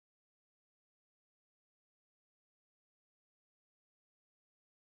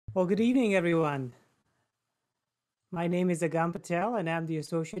Well, good evening, everyone. My name is Agam Patel, and I'm the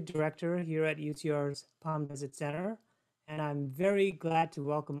Associate Director here at UTR's Palm Desert Center. And I'm very glad to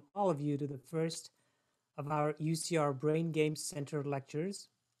welcome all of you to the first of our UCR Brain Games Center lectures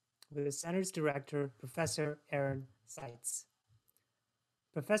with the center's director, Professor Aaron Seitz.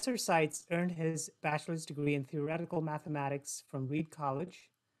 Professor Seitz earned his bachelor's degree in theoretical mathematics from Reed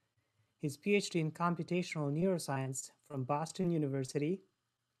College, his PhD in computational neuroscience from Boston University,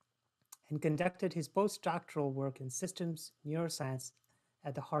 and conducted his postdoctoral work in systems neuroscience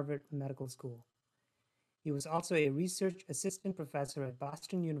at the Harvard Medical School. He was also a research assistant professor at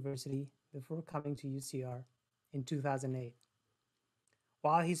Boston University before coming to UCR in 2008.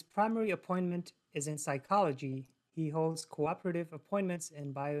 While his primary appointment is in psychology, he holds cooperative appointments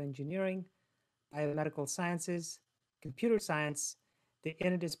in bioengineering, biomedical sciences, computer science, the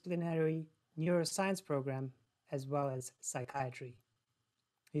interdisciplinary neuroscience program, as well as psychiatry.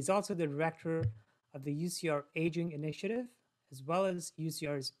 He's also the director of the UCR Aging Initiative, as well as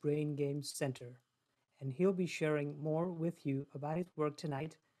UCR's Brain Games Center. And he'll be sharing more with you about his work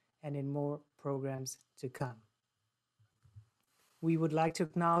tonight and in more programs to come. We would like to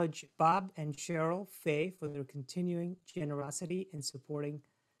acknowledge Bob and Cheryl Fay for their continuing generosity in supporting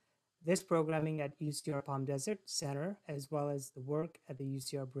this programming at UCR Palm Desert Center, as well as the work at the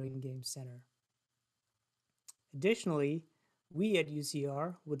UCR Brain Games Center. Additionally, we at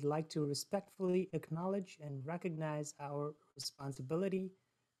UCR would like to respectfully acknowledge and recognize our responsibility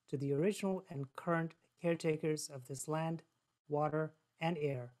to the original and current caretakers of this land, water, and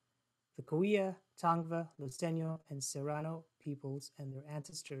air, the Cahuilla, Tongva, Luceño, and Serrano peoples and their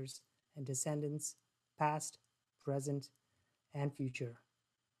ancestors and descendants, past, present, and future.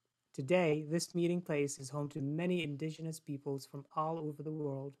 Today, this meeting place is home to many indigenous peoples from all over the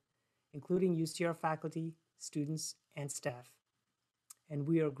world, including UCR faculty, students, and staff. And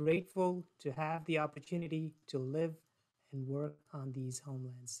we are grateful to have the opportunity to live and work on these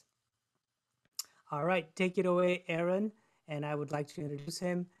homelands. All right, take it away, Aaron, and I would like to introduce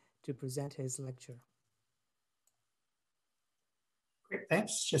him to present his lecture. Great,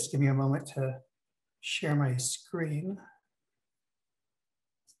 thanks. Just give me a moment to share my screen.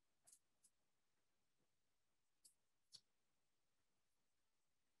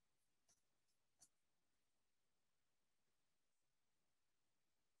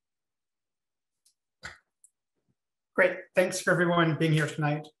 Great, thanks for everyone being here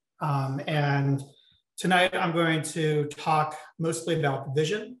tonight. And tonight I'm going to talk mostly about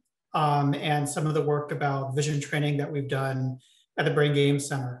vision and some of the work about vision training that we've done at the Brain Games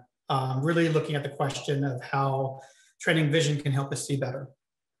Center, really looking at the question of how training vision can help us see better.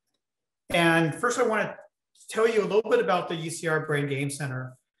 And first I want to tell you a little bit about the UCR Brain Games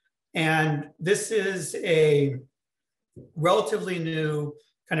Center. And this is a relatively new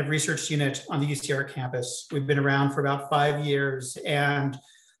kind of research unit on the UCR campus. We've been around for about 5 years, and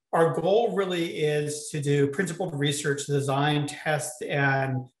our goal really is to do principled research, design, test,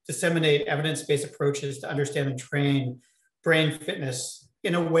 and disseminate evidence-based approaches to understand and train brain fitness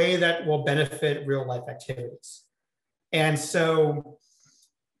in a way that will benefit real-life activities. And so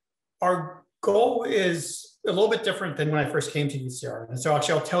our goal is a little bit different than when I first came to UCR. And so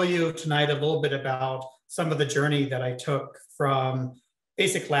actually I'll tell you tonight a little bit about some of the journey that I took from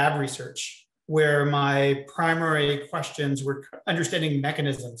basic lab research, where my primary questions were understanding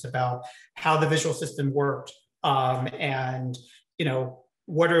mechanisms about how the visual system worked, and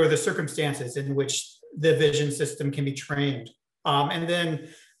what are the circumstances in which the vision system can be trained. And then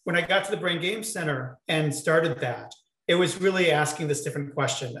when I got to the Brain Games Center and started that, it was really asking this different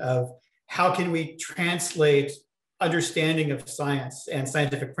question of how can we translate understanding of science and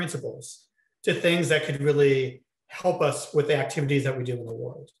scientific principles to things that could really help us with the activities that we do in the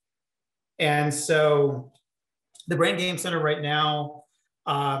world. And so the Brain Games Center right now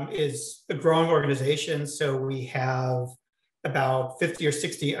is a growing organization. So we have about 50 or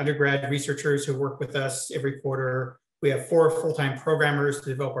 60 undergrad researchers who work with us every quarter. We have 4 full-time programmers to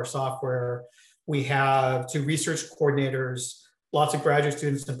develop our software. We have 2 research coordinators, lots of graduate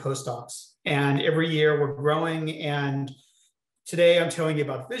students and postdocs. And every year we're growing. And today I'm telling you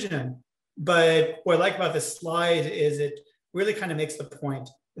about vision. But what I like about this slide is it really kind of makes the point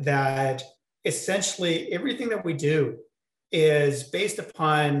that essentially everything that we do is based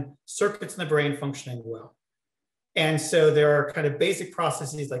upon circuits in the brain functioning well. And so there are kind of basic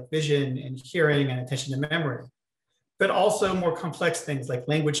processes like vision and hearing and attention to memory, but also more complex things like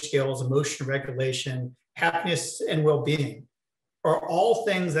language skills, emotion regulation, happiness, and well-being are all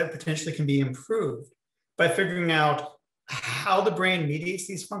things that potentially can be improved by figuring out how the brain mediates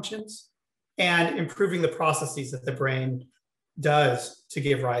these functions and improving the processes that the brain does to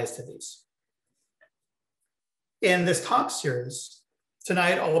give rise to these. In this talk series,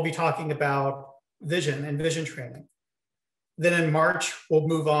 tonight I'll be talking about vision and vision training. Then in March, we'll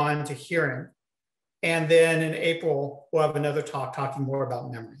move on to hearing. And then in April, we'll have another talk talking more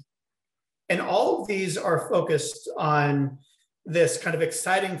about memory. And all of these are focused on this kind of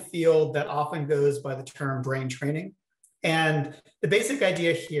exciting field that often goes by the term brain training. And the basic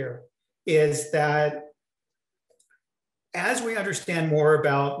idea here is that as we understand more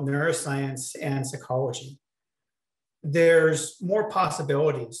about neuroscience and psychology, there's more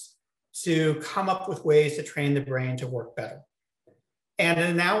possibilities to come up with ways to train the brain to work better. And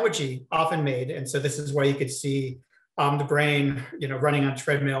an analogy often made, and so this is where you could see the brain, running on a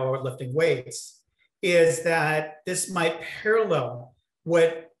treadmill or lifting weights, is that this might parallel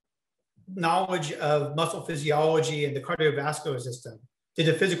what knowledge of muscle physiology and the cardiovascular system did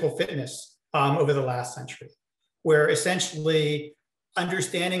to physical fitness over the last century, where essentially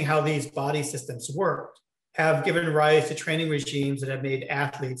understanding how these body systems worked have given rise to training regimes that have made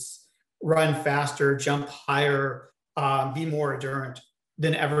athletes run faster, jump higher, be more endurant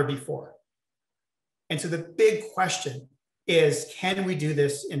than ever before. And so the big question is, can we do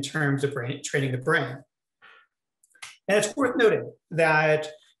this in terms of training the brain? And it's worth noting that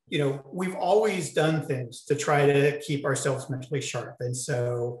we've always done things to try to keep ourselves mentally sharp. And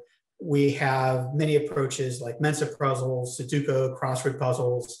so we have many approaches like Mensa puzzles, Sudoku, crossword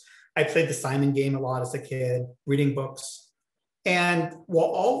puzzles. I played the Simon game a lot as a kid, reading books. And while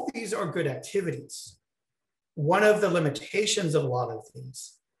all of these are good activities, one of the limitations of a lot of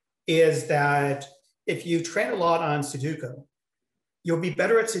these is that if you train a lot on Sudoku, you'll be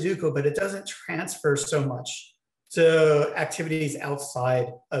better at Sudoku, but it doesn't transfer so much to activities outside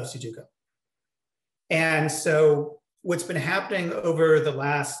of Sudoku. And so what's been happening over the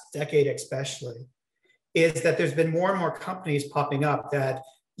last decade especially is that there's been more and more companies popping up that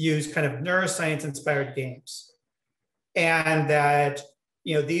use kind of neuroscience inspired games. And that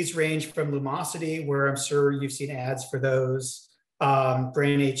these range from Lumosity, where I'm sure you've seen ads for those.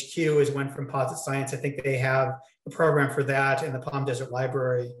 Brain HQ is one from Posit Science. I think they have a program for that in the Palm Desert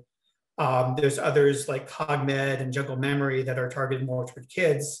Library. There's others like CogMed and Jungle Memory that are targeted more toward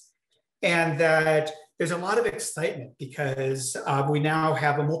kids. And that there's a lot of excitement because we now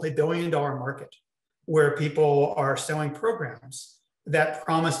have a multi-billion-dollar market where people are selling programs that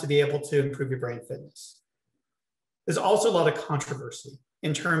promise to be able to improve your brain fitness. There's also a lot of controversy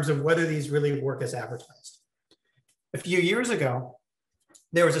in terms of whether these really work as advertised. A few years ago,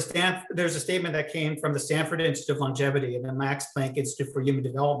 there's a statement that came from the Stanford Institute of Longevity and the Max Planck Institute for Human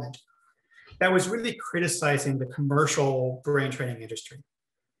Development that was really criticizing the commercial brain training industry.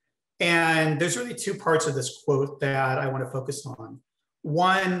 And there's really two parts of this quote that I want to focus on.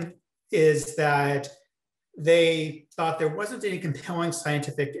 One is that they thought there wasn't any compelling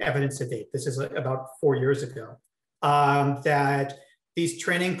scientific evidence to date. This is about 4 years ago, that these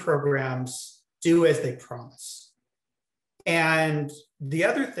training programs do as they promise. And the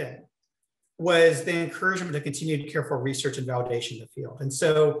other thing was the encouragement to continue careful research and validation in the field. And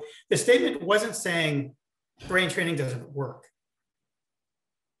so the statement wasn't saying brain training doesn't work.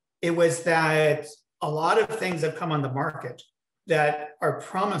 It was that a lot of things have come on the market that are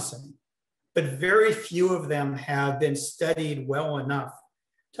promising, but very few of them have been studied well enough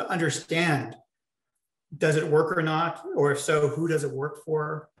to understand, does it work or not? Or if so, who does it work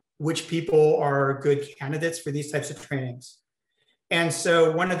for? Which people are good candidates for these types of trainings? And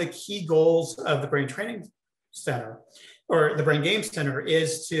so one of the key goals of the Brain Training Center, or the Brain Game Center,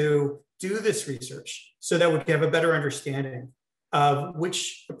 is to do this research so that we can have a better understanding of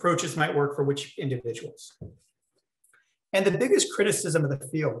which approaches might work for which individuals. And the biggest criticism of the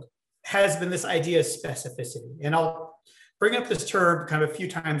field has been this idea of specificity. And I'll bring up this term kind of a few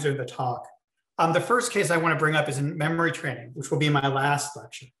times during the talk. The first case I want to bring up is in memory training, which will be my last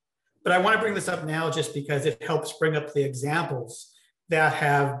lecture. But I want to bring this up now just because it helps bring up the examples that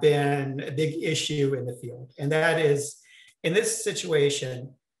have been a big issue in the field. And that is, in this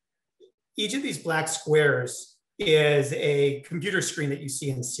situation, each of these black squares is a computer screen that you see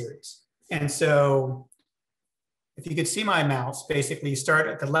in series. And so if you could see my mouse, basically you start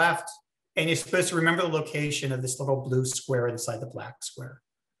at the left and you're supposed to remember the location of this little blue square inside the black square.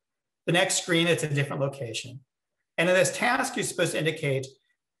 The next screen, it's a different location. And in this task, you're supposed to indicate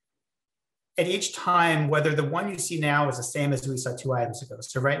at each time whether the one you see now is the same as we saw 2 items ago.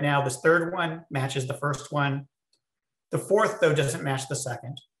 So right now, this third one matches the first one. The fourth, though, doesn't match the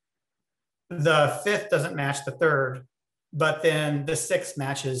second. The fifth doesn't match the third, but then the sixth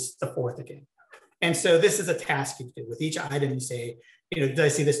matches the fourth again. And so this is a task you do. With each item, you say, did I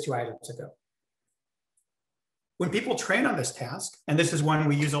see this 2 items ago? when people train on this task, and this is one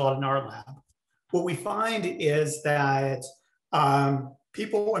we use a lot in our lab, what we find is that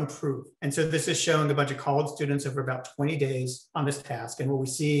people improve. And so this is showing a bunch of college students over about 20 days on this task. And what we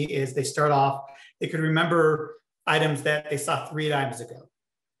see is they start off, they could remember items that they saw 3 times ago.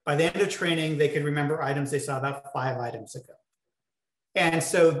 By the end of training, they could remember items they saw about 5 items ago. And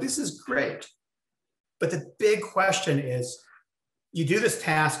so this is great. But the big question is, you do this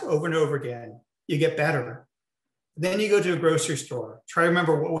task over and over again, you get better. Then you go to a grocery store, try to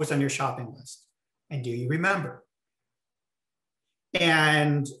remember what was on your shopping list. And do you remember?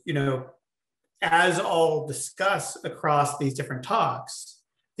 And, as I'll discuss across these different talks,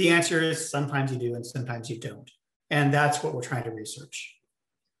 the answer is sometimes you do and sometimes you don't. And that's what we're trying to research.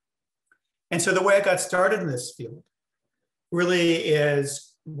 And so the way I got started in this field really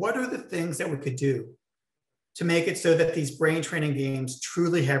is, what are the things that we could do to make it so that these brain training games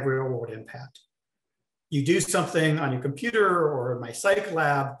truly have real world impact? You do something on your computer or my psych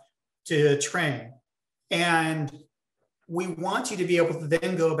lab to train, and we want you to be able to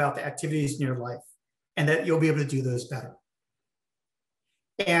then go about the activities in your life and that you'll be able to do those better.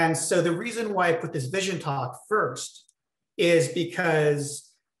 And so the reason why I put this vision talk first is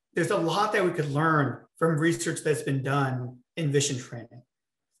because there's a lot that we could learn from research that's been done in vision training.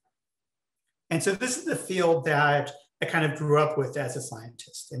 And so this is the field that I kind of grew up with as a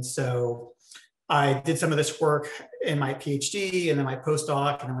scientist. And so I did some of this work in my PhD and then my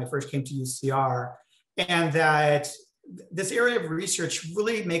postdoc, and then when I first came to UCR, and that this area of research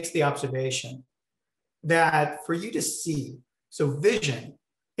really makes the observation that for you to see, so vision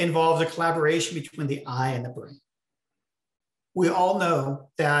involves a collaboration between the eye and the brain. We all know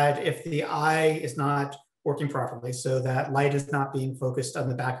that if the eye is not working properly, so that light is not being focused on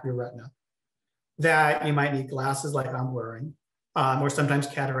the back of your retina, that you might need glasses like I'm wearing, or sometimes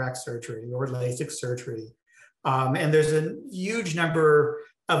cataract surgery or LASIK surgery. And there's a huge number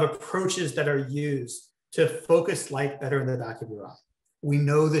of approaches that are used to focus light better in the back of your eye. We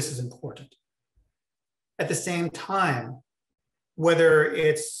know this is important. At the same time, whether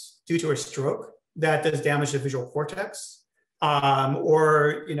it's due to a stroke that does damage to the visual cortex,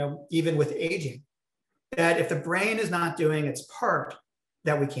 or even with aging, that if the brain is not doing its part,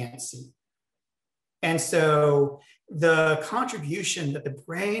 that we can't see. And so the contribution that the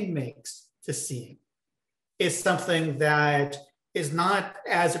brain makes to seeing is something that is not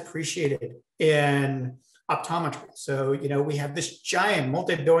as appreciated in optometry. So, we have this giant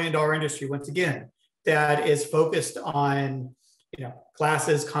multi-billion-dollar industry, once again, that is focused on,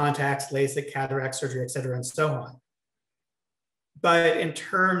 glasses, contacts, LASIK, cataract surgery, et cetera, and so on. But in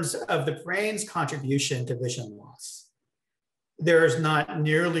terms of the brain's contribution to vision loss, there's not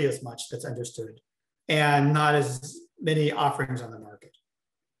nearly as much that's understood and not as many offerings on the market.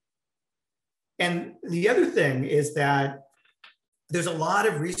 And the other thing is that there's a lot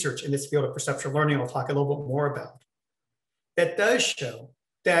of research in this field of perceptual learning I'll talk a little bit more about that does show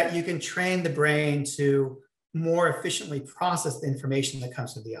that you can train the brain to more efficiently process the information that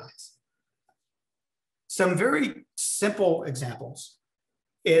comes to the eyes. Some very simple examples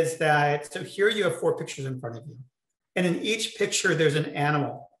is that, so here you have 4 pictures in front of you, and in each picture there's an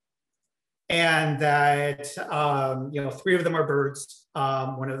animal, and that 3 of them are birds,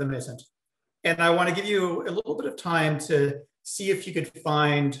 1 of them isn't. And I want to give you a little bit of time to see if you could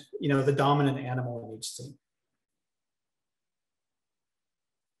find, the dominant animal in each scene.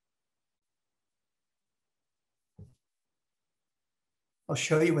 I'll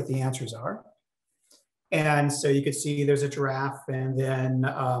show you what the answers are. And so you could see there's a giraffe and then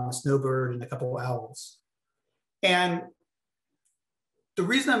a snowbird and a couple of owls. And the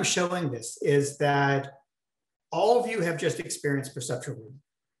reason I'm showing this is that all of you have just experienced perceptual learning.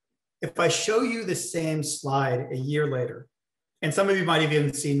 If I show you the same slide a year later, and some of you might have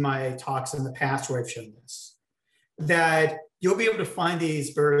even seen my talks in the past where I've shown this, that you'll be able to find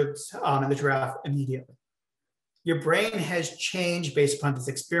these birds and the giraffe immediately. Your brain has changed based upon this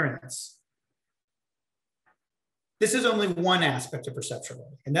experience. This is only one aspect of perceptual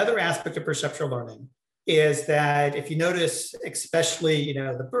learning. Another aspect of perceptual learning is that if you notice, especially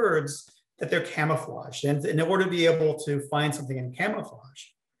the birds, that they're camouflaged. And in order to be able to find something in camouflage,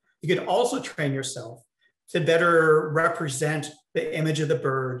 you could also train yourself to better represent the image of the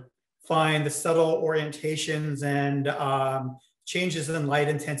bird, find the subtle orientations and changes in light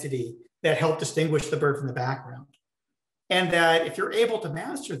intensity that help distinguish the bird from the background. And that if you're able to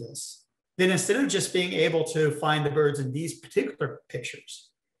master this, then instead of just being able to find the birds in these particular pictures,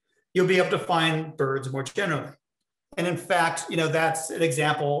 you'll be able to find birds more generally. And in fact, that's an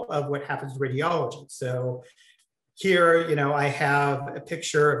example of what happens in radiology. So here, I have a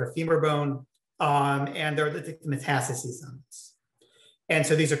picture of a femur bone and there are the metastases on this. And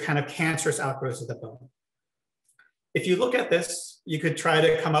so these are kind of cancerous outgrowths of the bone. If you look at this, you could try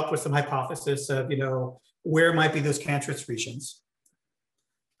to come up with some hypothesis of, where might be those cancerous regions.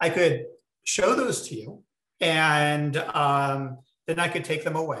 I could show those to you, and then I could take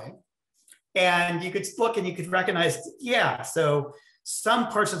them away. And you could look and you could recognize, yeah, so some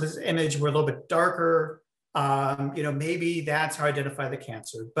parts of this image were a little bit darker. Maybe that's how I identify the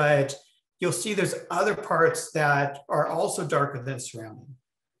cancer. But you'll see there's other parts that are also darker than surrounding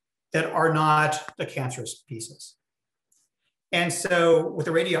that are not the cancerous pieces. And so with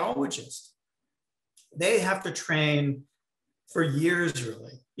a radiologist, they have to train for years,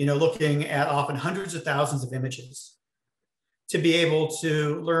 really, looking at often hundreds of thousands of images to be able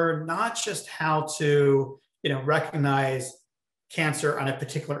to learn not just how to, recognize cancer on a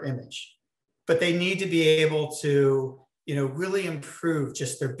particular image, but they need to be able to, really improve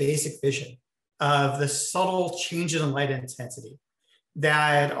just their basic vision of the subtle changes in light intensity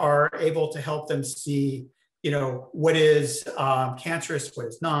that are able to help them see, what is cancerous, what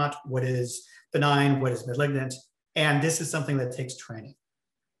is not, what is benign, what is malignant. And this is something that takes training.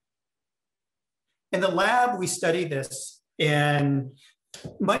 In the lab, we study this in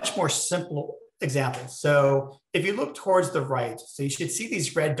much more simple examples. So if you look towards the right, so you should see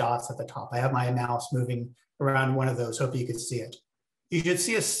these red dots at the top. I have my mouse moving around one of those, hope you can see it. You should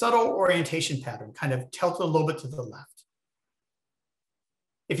see a subtle orientation pattern, kind of tilted a little bit to the left.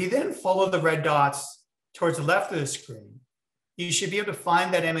 If you then follow the red dots towards the left of the screen, you should be able to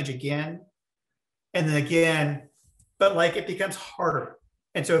find that image again, and then again, but it becomes harder.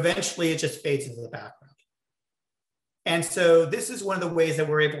 And so eventually it just fades into the background. And so this is one of the ways that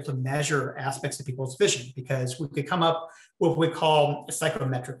we're able to measure aspects of people's vision, because we could come up with what we call a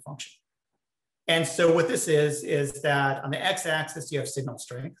psychometric function. And so what this is that on the x-axis, you have signal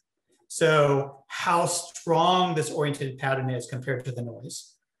strength. So how strong this oriented pattern is compared to the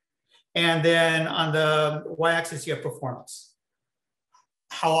noise. And then on the y-axis, you have performance.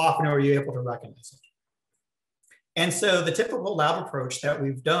 How often are you able to recognize it? And so the typical lab approach that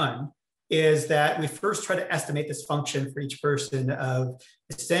we've done is that we first try to estimate this function for each person of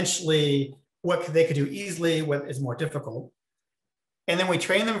essentially what they could do easily, what is more difficult. And then we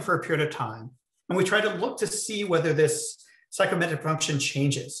train them for a period of time. And we try to look to see whether this psychometric function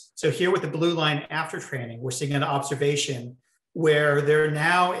changes. So here with the blue line after training, we're seeing an observation where they're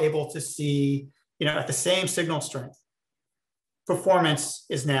now able to see, at the same signal strength, performance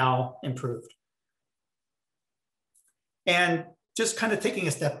is now improved. And just kind of taking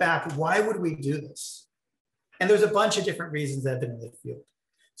a step back, why would we do this? And there's a bunch of different reasons that have been in the field.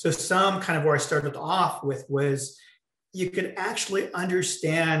 So some kind of where I started off with was you could actually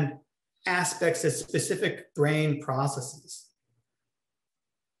understand aspects of specific brain processes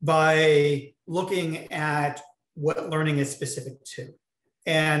by looking at what learning is specific to.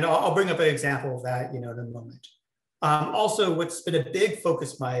 And I'll bring up an example of that, in a moment. Also, what's been a big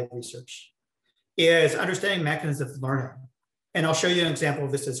focus of my research is understanding mechanisms of learning. And I'll show you an example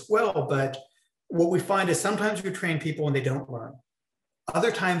of this as well, but what we find is sometimes we train people and they don't learn.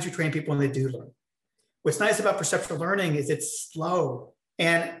 Other times you train people and they do learn. What's nice about perceptual learning is it's slow.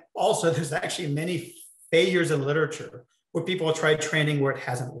 And also there's actually many failures in literature where people have tried training where it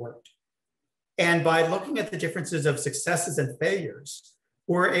hasn't worked. And by looking at the differences of successes and failures,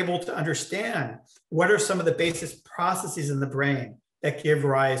 we're able to understand what are some of the basic processes in the brain that give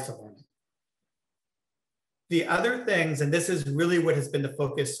rise to learning. The other things, and this is really what has been the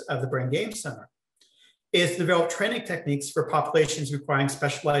focus of the Brain Game Center, is to develop training techniques for populations requiring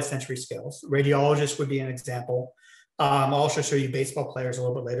specialized sensory skills. Radiologists would be an example. I'll also show you baseball players a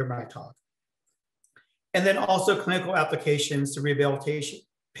little bit later in my talk. And then also clinical applications to rehabilitation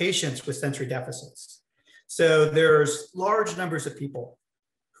patients with sensory deficits. So there's large numbers of people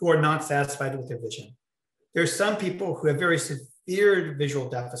who are not satisfied with their vision. There's some people who have very severe visual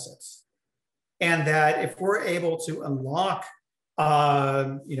deficits. And that if we're able to unlock,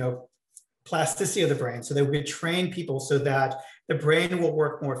 plasticity of the brain, so that we train people so that the brain will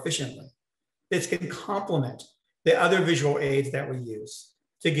work more efficiently, this can complement the other visual aids that we use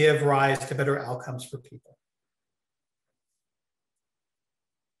to give rise to better outcomes for people.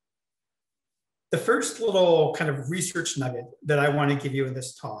 The first little kind of research nugget that I want to give you in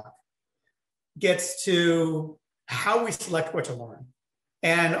this talk gets to how we select what to learn.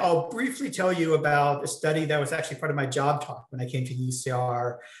 And I'll briefly tell you about a study that was actually part of my job talk when I came to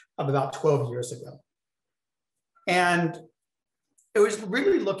UCR about 12 years ago. And it was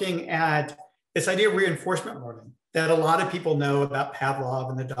really looking at this idea of reinforcement learning that a lot of people know about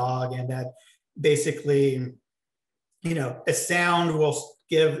Pavlov and the dog, and that basically, a sound will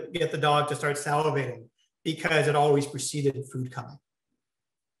get the dog to start salivating because it always preceded food coming.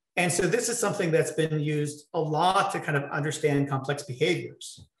 And so this is something that's been used a lot to kind of understand complex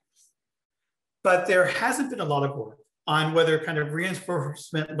behaviors. But there hasn't been a lot of work on whether kind of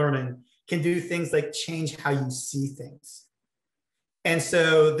reinforcement learning can do things like change how you see things. And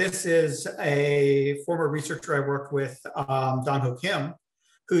so this is a former researcher I worked with, Dong-Ho Kim,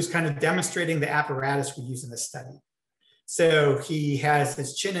 who's kind of demonstrating the apparatus we use in this study. So he has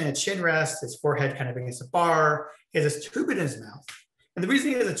his chin in a chin rest, his forehead kind of against a bar, he has this tube in his mouth. And the reason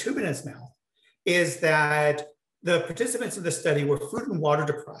he has a tube in his mouth is that the participants in the study were food and water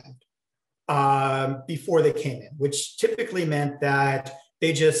deprived before they came in, which typically meant that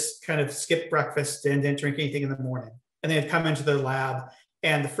they just kind of skipped breakfast and didn't drink anything in the morning. And they'd come into their lab,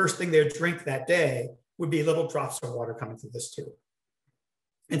 and the first thing they would drink that day would be little drops of water coming through this tube.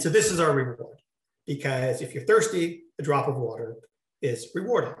 And so this is our reward, because if you're thirsty, a drop of water is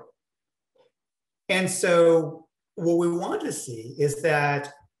rewarded. And so what we want to see is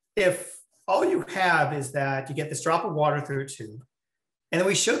that if all you have is that you get this drop of water through a tube, and then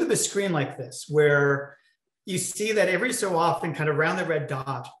we show them a screen like this, where you see that every so often, kind of around the red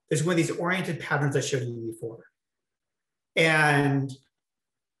dot, there's one of these oriented patterns I showed you before. And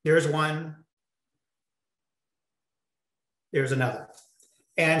there's one, there's another.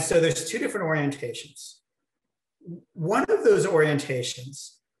 And so there's two different orientations. One of those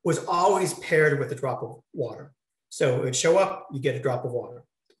orientations was always paired with a drop of water. So it would show up, you get a drop of water.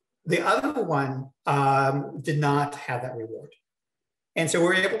 The other one did not have that reward. And so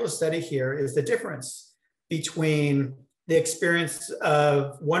we're able to study here is the difference between the experience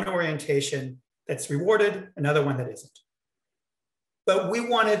of one orientation that's rewarded, another one that isn't. But we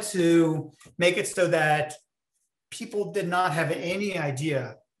wanted to make it so that people did not have any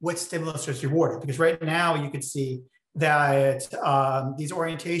idea what stimulus was rewarded, because right now you can see that these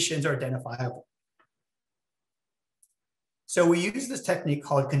orientations are identifiable. So we use this technique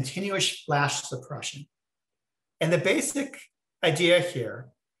called continuous flash suppression. And the basic idea here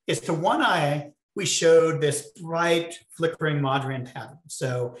is to one eye, we showed this bright flickering Mondrian pattern.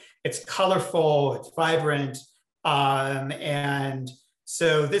 So it's colorful, it's vibrant, and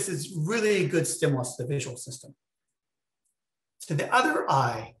so this is really good stimulus to the visual system. To the other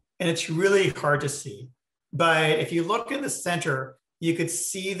eye, and it's really hard to see, but if you look in the center, you could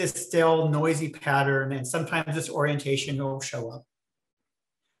see this still noisy pattern, and sometimes this orientation will show up.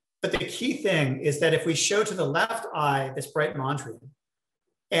 But the key thing is that if we show to the left eye this bright Mondrian,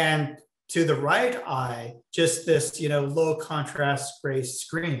 and to the right eye just this low contrast gray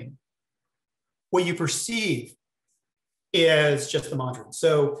screen, what you perceive is just the Mondrian.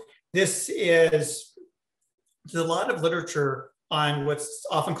 So this is, there's a lot of literature on what's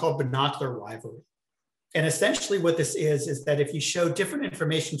often called binocular rivalry. And essentially what this is that if you show different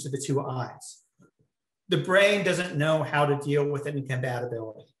information to the two eyes, the brain doesn't know how to deal with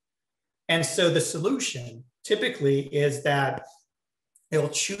incompatibility. And so the solution typically is that it'll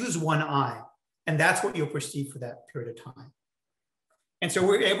choose one eye, and that's what you'll perceive for that period of time. And so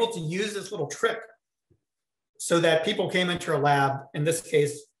we're able to use this little trick so that people came into our lab, in this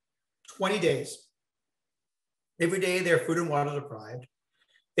case, 20 days. Every day they're food and water deprived.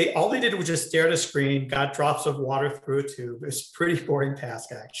 All they did was just stare at a screen, got drops of water through a tube. It was a pretty boring task,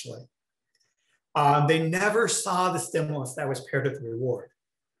 actually. They never saw the stimulus that was paired with the reward.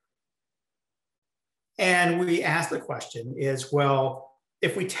 And we asked the question is, well,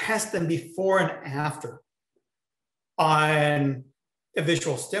 if we test them before and after on a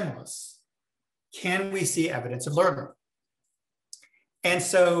visual stimulus, can we see evidence of learning? And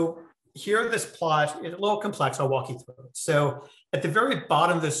so here, this plot is a little complex. I'll walk you through it. So at the very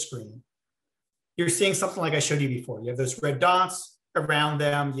bottom of the screen, you're seeing something like I showed you before. You have those red dots around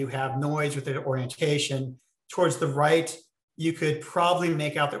them. You have noise with the orientation. Towards the right, you could probably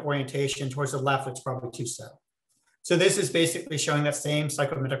make out the orientation. Towards the left, it's probably too so. So this is basically showing that same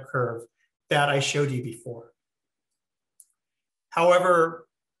psychometric curve that I showed you before. However,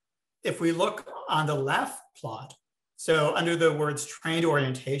 if we look on the left plot, so under the words trained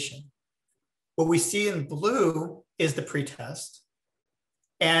orientation, what we see in blue is the pretest,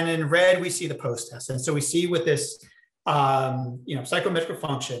 and in red we see the post-test. And so we see with this psychometric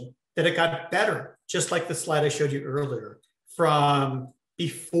function that it got better, just like the slide I showed you earlier, from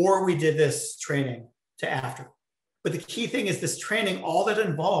before we did this training to after. But the key thing is this training, all that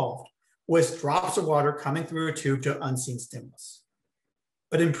involved was drops of water coming through a tube to unseen stimulus,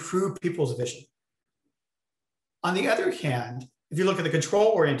 but improved people's vision. On the other hand, if you look at the control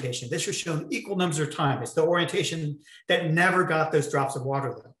orientation, this was shown equal numbers of time. It's the orientation that never got those drops of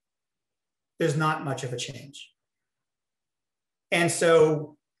water though. There's not much of a change. And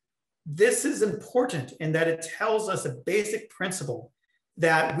so this is important in that it tells us a basic principle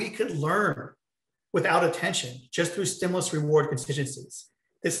that we could learn without attention, just through stimulus reward contingencies.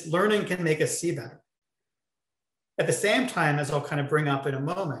 This learning can make us see better. At the same time, as I'll kind of bring up in a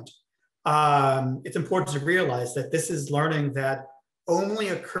moment, it's important to realize that this is learning that only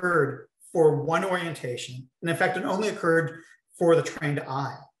occurred for one orientation. And in fact, it only occurred for the trained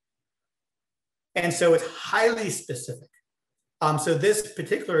eye. And so it's highly specific. So this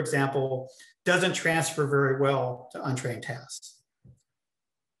particular example doesn't transfer very well to untrained tasks.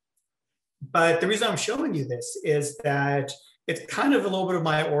 But the reason I'm showing you this is that it's kind of a little bit of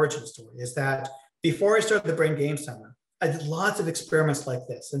my origin story, is that before I started the Brain Game Center, I did lots of experiments like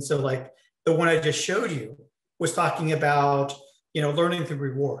this. And so like the one I just showed you was talking about, learning through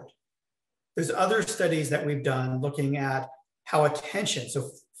reward. There's other studies that we've done looking at how attention, so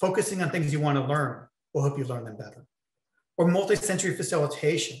focusing on things you want to learn, will help you learn them better. Or multi-sensory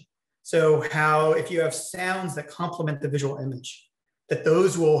facilitation. So how if you have sounds that complement the visual image, that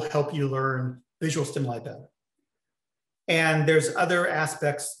those will help you learn visual stimuli better. And there's other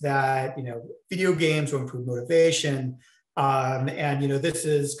aspects that, video games will improve motivation. This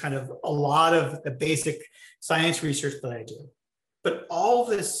is kind of a lot of the basic science research that I do. But all of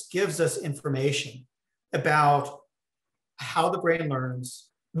this gives us information about how the brain learns,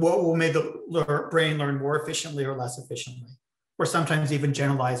 what will make the brain learn more efficiently or less efficiently, or sometimes even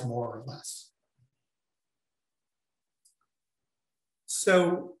generalize more or less.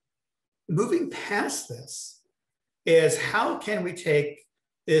 So moving past this is how can we take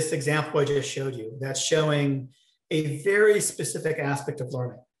this example I just showed you that's showing a very specific aspect of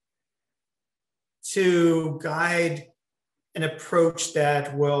learning to guide an approach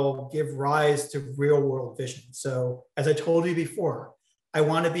that will give rise to real world vision. So as I told you before, I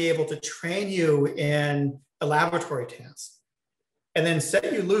want to be able to train you in a laboratory task and then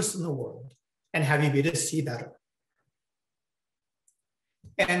set you loose in the world and have you be able to see better.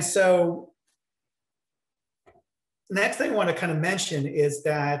 And so the next thing I want to kind of mention is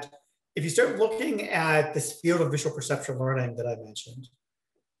that if you start looking at this field of visual perceptual learning that I mentioned,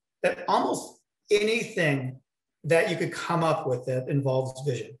 that almost anything that you could come up with that involves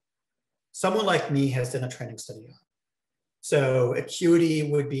vision, someone like me has done a training study on. So acuity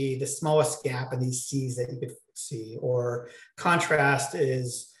would be the smallest gap in these C's that you could see, or contrast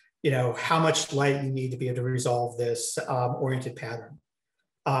is, how much light you need to be able to resolve this oriented pattern.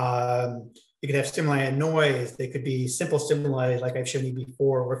 You could have stimuli and noise. They could be simple stimuli like I've shown you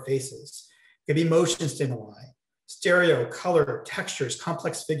before, or faces. It could be motion stimuli, stereo, color, textures,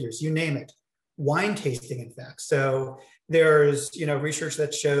 complex figures, you name it. Wine tasting, in fact. So there's research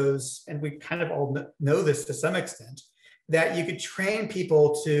that shows, and we kind of all know this to some extent, that you could train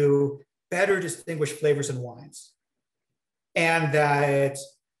people to better distinguish flavors in wines, and that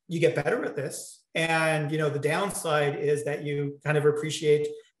you get better at this. And the downside is that you kind of appreciate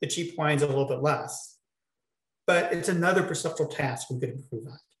the cheap wines a little bit less. But it's another perceptual task we could improve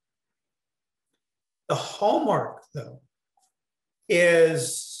on. The hallmark, though,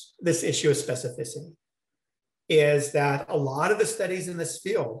 is this issue of specificity, is that a lot of the studies in this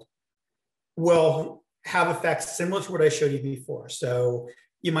field will have effects similar to what I showed you before. So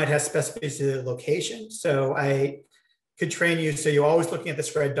you might have specificity of location. So I could train you so you're always looking at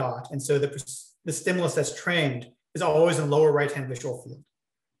this red dot. And so the stimulus that's trained is always in lower right-hand visual field.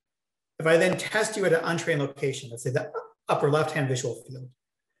 If I then test you at an untrained location, let's say the upper left-hand visual field,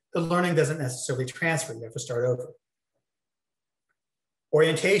 the learning doesn't necessarily transfer. You have to start over.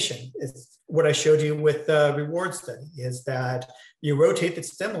 Orientation is what I showed you with the reward study, is that you rotate the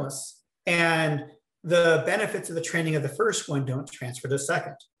stimulus and the benefits of the training of the first one don't transfer to the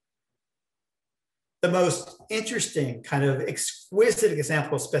second. The most interesting kind of exquisite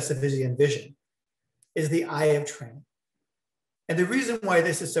example of specificity and vision is the eye of training. And the reason why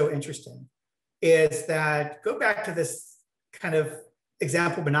this is so interesting is that, go back to this kind of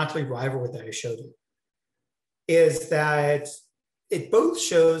example binocular rival that I showed you, is that it both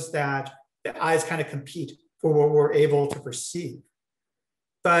shows that the eyes kind of compete for what we're able to perceive.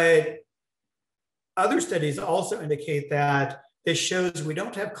 But other studies also indicate that this shows we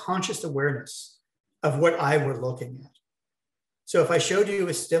don't have conscious awareness of what eye we're looking at. So if I showed you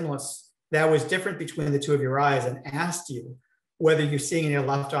a stimulus that was different between the two of your eyes and asked you whether you're seeing in your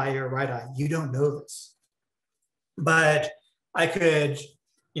left eye or right eye, you don't know this. But I could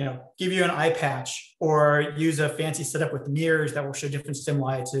give you an eye patch or use a fancy setup with mirrors that will show different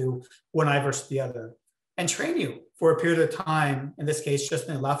stimuli to one eye versus the other, and train you for a period of time, in this case, just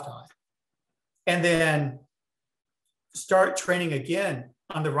in the left eye. And then start training again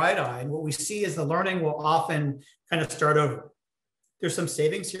on the right eye. And what we see is the learning will often kind of start over. there's some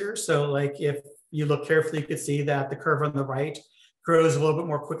savings here. So like if you look carefully, you could see that the curve on the right grows a little bit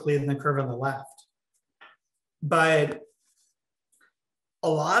more quickly than the curve on the left. But a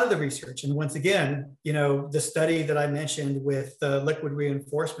lot of the research, and once again, the study that I mentioned with the liquid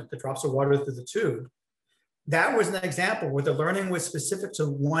reinforcement, the drops of water through the tube, that was an example where the learning was specific to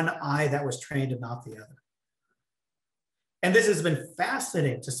one eye that was trained and not the other. And this has been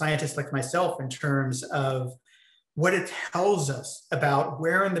fascinating to scientists like myself in terms of what it tells us about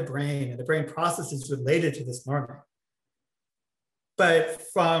where in the brain and the brain processes related to this learning. But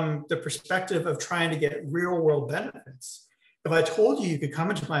from the perspective of trying to get real world benefits, if I told you you could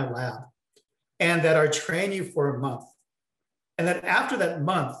come into my lab and that I'd train you for a month, and that after that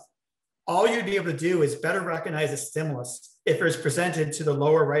month, all you'd be able to do is better recognize a stimulus if it was presented to the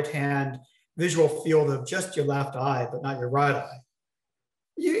lower right-hand visual field of just your left eye, but not your right eye,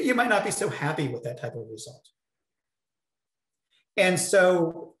 you might not be so happy with that type of result. And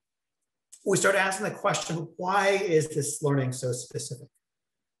so we start asking the question, why is this learning so specific?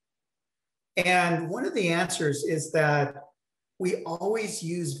 And one of the answers is that we always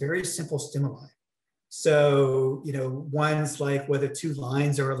use very simple stimuli. So, ones like whether two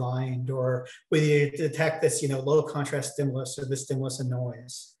lines are aligned or whether you detect this, low contrast stimulus or the stimulus and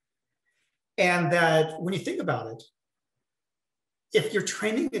noise. And that when you think about it, if your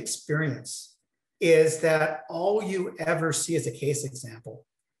training experience is that all you ever see as a case example,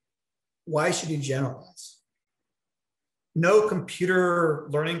 why should you generalize? No computer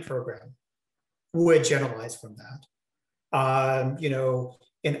learning program would generalize from that.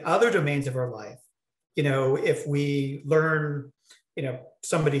 In other domains of our life, if we learn,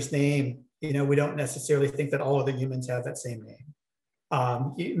 somebody's name, we don't necessarily think that all other humans have that same name.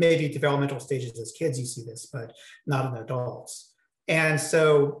 Maybe developmental stages as kids, you see this, but not in adults. And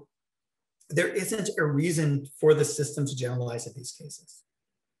so there isn't a reason for the system to generalize in these cases.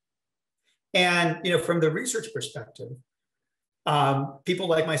 And, from the research perspective, people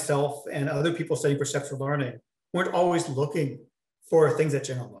like myself and other people studying perceptual learning weren't always looking for things that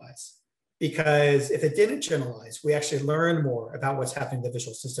generalize. Because if it didn't generalize, we actually learn more about what's happening in the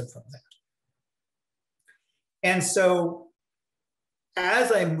visual system from that. And so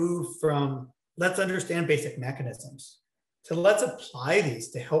as I move from let's understand basic mechanisms to let's apply these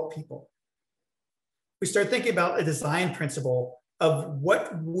to help people, we start thinking about a design principle of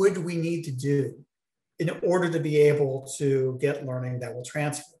what would we need to do in order to be able to get learning that will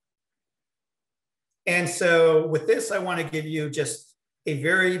transfer. And so with this, I want to give you just a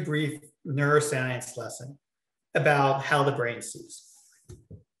very brief neuroscience lesson about how the brain sees.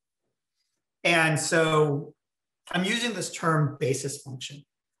 And so I'm using this term basis function,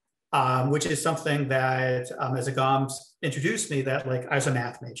 which is something that as Agam introduced me that I was a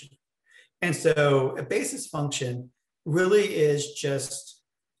math major. And so a basis function really is just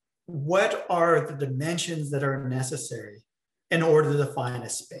what are the dimensions that are necessary in order to define a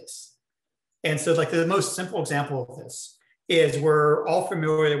space. And so the most simple example of this is we're all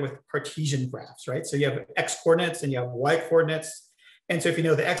familiar with Cartesian graphs, right? So you have X coordinates and you have Y coordinates. And so if you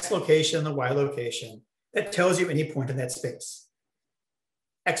know the X location and the Y location, that tells you any point in that space.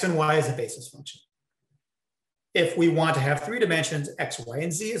 X and Y is a basis function. If we want to have 3 dimensions, X, Y,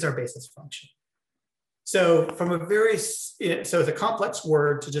 and Z is our basis function. So from so it's a complex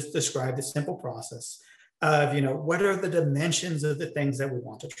word to just describe the simple process of, what are the dimensions of the things that we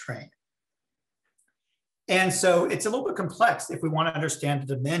want to train? And so it's a little bit complex if we want to understand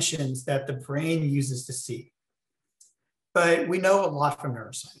the dimensions that the brain uses to see. But we know a lot from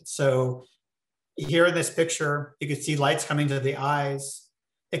neuroscience. So here in this picture, you can see lights coming to the eyes.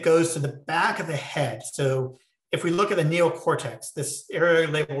 It goes to the back of the head. So if we look at the neocortex, this area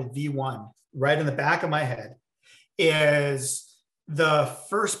labeled V1, right in the back of my head, is the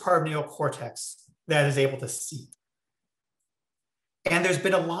first part of neocortex that is able to see. And there's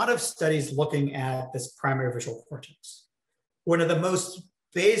been a lot of studies looking at this primary visual cortex. One of the most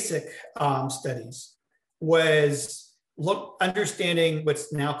basic studies was understanding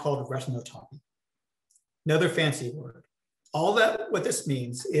what's now called retinotopy. Another fancy word. What this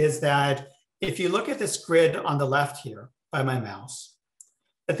means is that if you look at this grid on the left here by my mouse,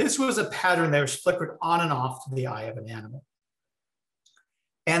 that this was a pattern that was flickered on and off to the eye of an animal.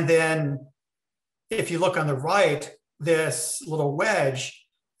 And then if you look on the right, this little wedge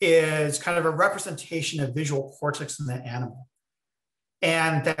is kind of a representation of visual cortex in the animal.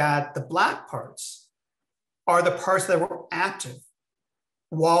 And that the black parts are the parts that were active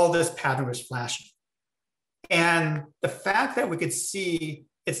while this pattern was flashing. And the fact that we could see,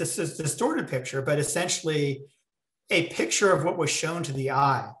 it's a distorted picture, but essentially a picture of what was shown to the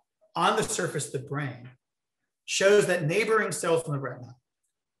eye on the surface of the brain shows that neighboring cells in the retina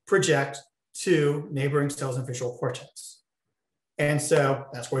project to neighboring cells in visual cortex. And so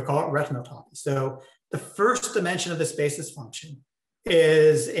that's why we call it retinotopy. So the first dimension of the basis function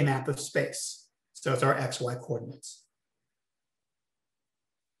is a map of space. So it's our XY coordinates.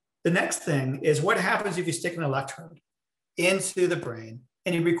 The next thing is what happens if you stick an electrode into the brain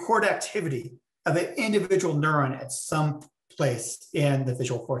and you record activity of an individual neuron at some place in the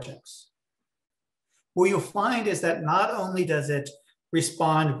visual cortex. What you'll find is that not only does it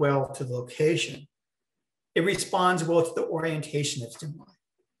respond well to the location, it responds well to the orientation of stimuli.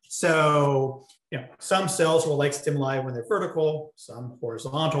 So, some cells will like stimuli when they're vertical, some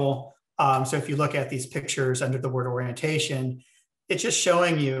horizontal. So if you look at these pictures under the word orientation, it's just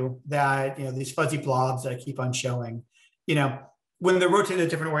showing you that, these fuzzy blobs that I keep on showing, when they're rotated at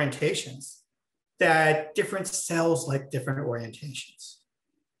different orientations, that different cells like different orientations.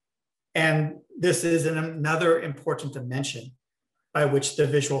 And this is another important dimension by which the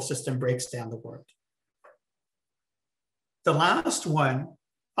visual system breaks down the world. The last one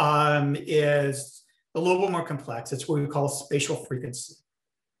is a little bit more complex. It's what we call spatial frequency.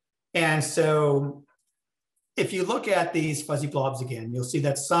 And so if you look at these fuzzy blobs again, you'll see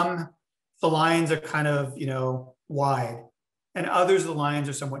that the lines are kind of, wide, and others, the lines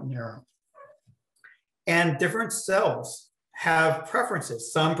are somewhat narrow. And different cells have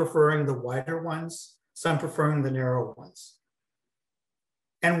preferences, some preferring the wider ones, some preferring the narrow ones.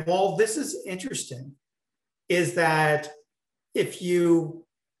 And while this is interesting, is that if you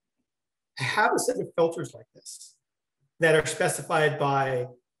have a set of filters like this that are specified by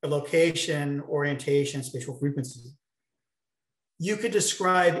the location, orientation, spatial frequency, you could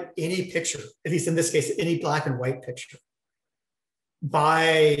describe any picture, at least in this case, any black and white picture,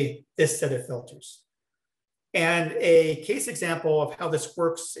 by this set of filters. And a case example of how this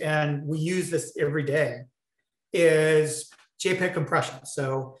works, and we use this every day, is JPEG compression.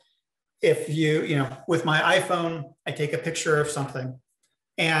 So if with my iPhone, I take a picture of something,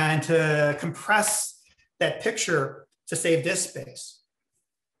 and to compress that picture to save disk space,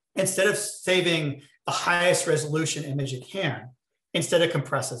 instead of saving the highest resolution image it can, instead it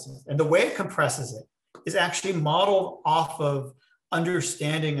compresses it. And the way it compresses it is actually modeled off of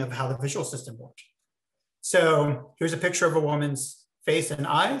understanding of how the visual system works. So here's a picture of a woman's face and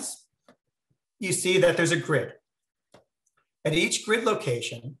eyes. You see that there's a grid. At each grid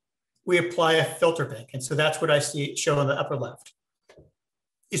location, we apply a filter bank. And so that's what I see show in the upper left.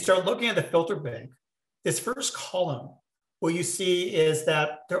 You start looking at the filter bank. This first column, what you see is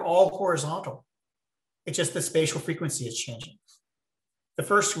that they're all horizontal. It's just the spatial frequency is changing. The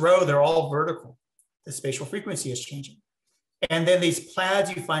first row, they're all vertical. The spatial frequency is changing. And then these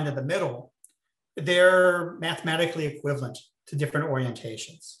plaids you find in the middle, they're mathematically equivalent to different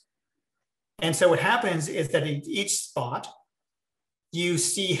orientations. And so what happens is that in each spot, you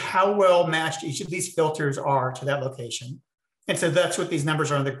see how well matched each of these filters are to that location. And so that's what these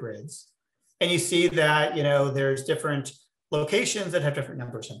numbers are on the grids. And you see that, there's different locations that have different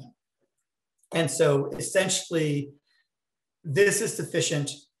numbers in them. And so essentially, this is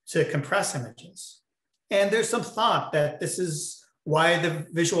sufficient to compress images. And there's some thought that this is why the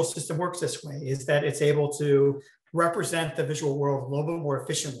visual system works this way, is that it's able to represent the visual world a little bit more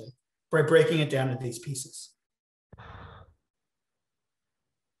efficiently by breaking it down into these pieces.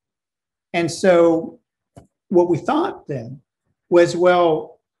 And so what we thought then was,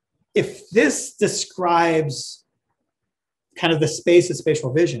 well, if this describes kind of the space of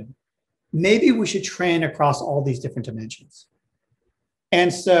spatial vision, maybe we should train across all these different dimensions.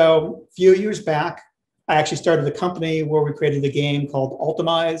 And so a few years back, I actually started a company where we created a game called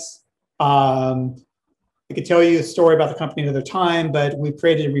Ultimize. I could tell you a story about the company another time, but we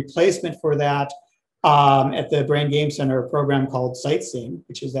created a replacement for that at the Brain Game Center, a program called Seitz,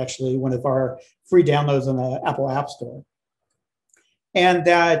 which is actually one of our free downloads on the Apple App Store. And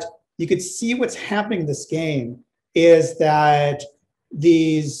that you could see what's happening in this game is that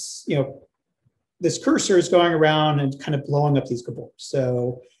these, this cursor is going around and kind of blowing up these gabors.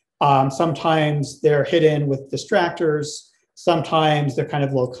 So sometimes they're hidden with distractors. Sometimes they're kind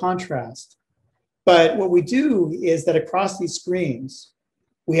of low contrast. But what we do is that across these screens,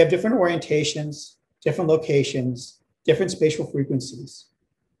 we have different orientations, different locations, different spatial frequencies.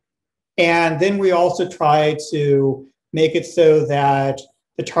 And then we also try to make it so that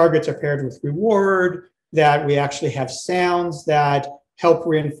the targets are paired with reward, that we actually have sounds that help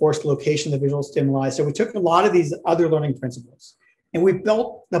reinforce the location of the visual stimuli. So we took a lot of these other learning principles and we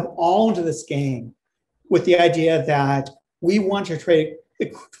built them all into this game with the idea that we want to create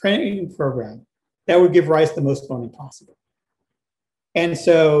a training program that would give rise to the most learning possible. And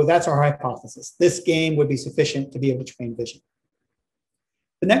so that's our hypothesis. This game would be sufficient to be able to train vision.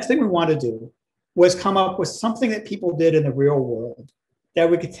 The next thing we wanted to do was come up with something that people did in the real world that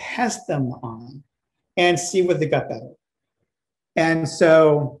we could test them on and see whether they got better. And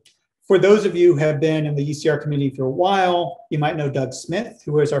so for those of you who have been in the UCR community for a while, you might know Doug Smith,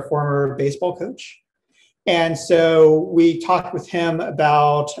 who is our former baseball coach. And so we talked with him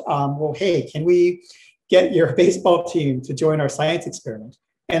about, well, hey, can we get your baseball team to join our science experiment?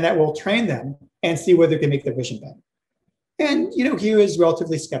 And that will train them and see whether they can make their vision better. And, he was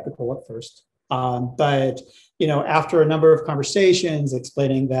relatively skeptical at first. But, after a number of conversations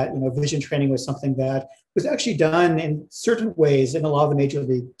explaining that, vision training was something that was actually done in certain ways in a lot of the major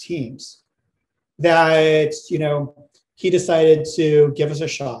league teams, that, he decided to give us a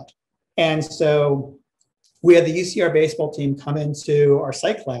shot. And so we had the UCR baseball team come into our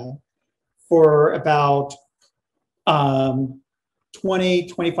psych lab for about 20,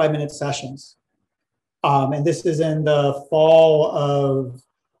 25-minute sessions. And this is in the fall of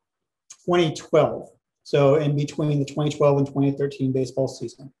 2012. So in between the 2012 and 2013 baseball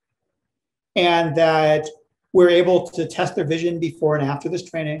season. And that we're able to test their vision before and after this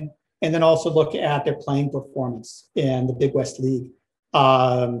training, and then also look at their playing performance in the Big West League,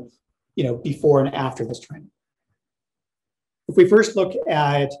 before and after this training. If we first look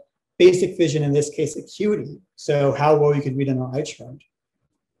at basic vision, in this case, acuity, so how well you can read on an eye chart.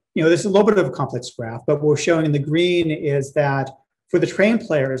 This is a little bit of a complex graph, but what we're showing in the green is that for the trained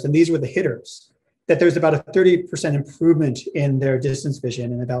players, and these were the hitters, that there's about a 30% improvement in their distance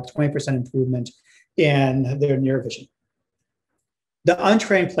vision and about 20% improvement in their near vision. The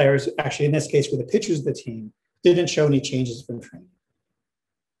untrained players, actually in this case were the pitchers of the team, didn't show any changes from training.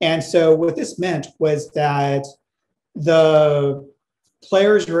 And so what this meant was that the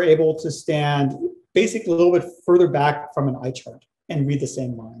players were able to stand basically a little bit further back from an eye chart and read the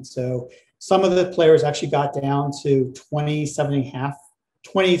same line. So some of the players actually got down to 27 and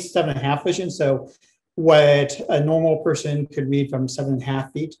a half vision. So what a normal person could read from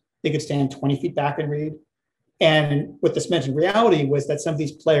 7.5 feet, they could stand 20 feet back and read. And what this meant in reality was that some of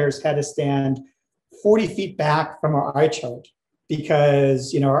these players had to stand 40 feet back from our eye chart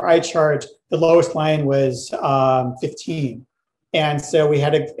because, our eye chart, the lowest line was 15. And so we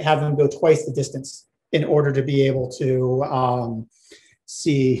had to have them go twice the distance in order to be able to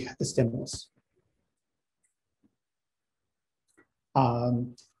see the stimulus.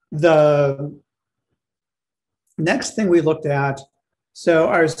 The next thing we looked at, so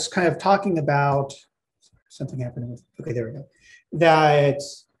I was kind of talking about something happening with, okay, there we go, that,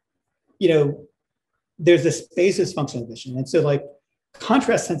 there's this basis function of vision. And so like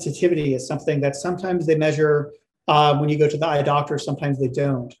contrast sensitivity is something that sometimes they measure when you go to the eye doctor, sometimes they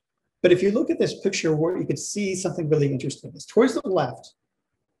don't. But if you look at this picture where you could see something really interesting, is towards the left,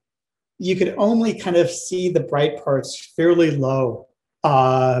 you could only kind of see the bright parts fairly low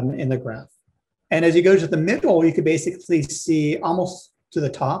in the graph. And as you go to the middle, you could basically see almost to the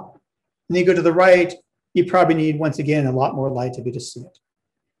top. And then you go to the right, you probably need, once again, a lot more light to be able to see it.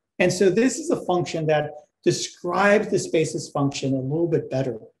 And so this is a function that describes this basis function a little bit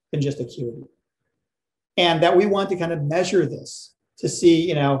better than just acuity. And that we want to kind of measure this to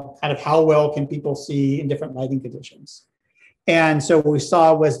see, kind of how well can people see in different lighting conditions. And so what we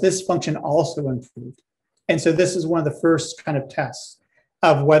saw was this function also improved. And so this is one of the first kind of tests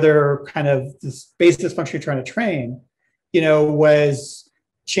of whether kind of this basis function you're trying to train, was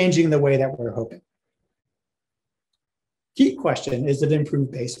changing the way that we're hoping. Key question is, did it improve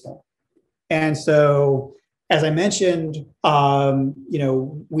baseball? And so, as I mentioned,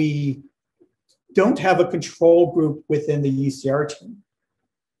 we don't have a control group within the UCR team,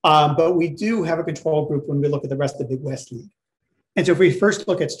 but we do have a control group when we look at the rest of the Big West League. And so if we first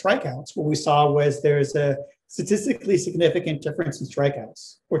look at strikeouts, what we saw was there's a statistically significant difference in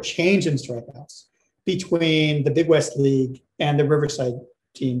strikeouts or change in strikeouts between the Big West League and the Riverside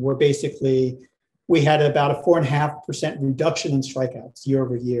team, where basically we had about a 4.5% reduction in strikeouts year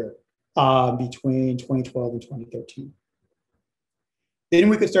over year between 2012 and 2013. Then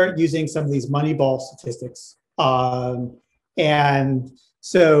we could start using some of these Moneyball statistics. And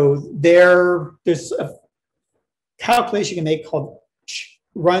so there's a calculation you can make called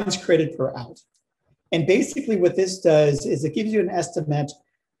runs created per out. And basically what this does is it gives you an estimate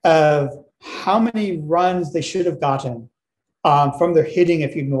of how many runs they should have gotten from their hitting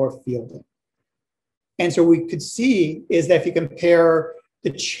if you ignore fielding. And so we could see is that if you compare the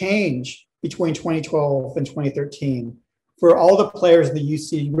change between 2012 and 2013 for all the players in the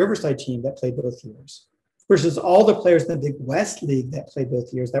UC Riverside team that played both years versus all the players in the Big West League that played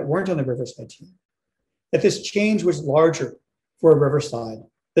both years that weren't on the Riverside team, that this change was larger for a Riverside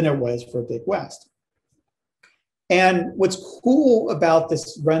than it was for a Big West. And what's cool about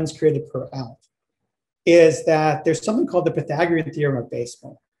this runs created per out is that there's something called the Pythagorean theorem of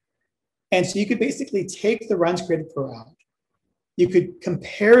baseball. And so you could basically take the runs created per out. You could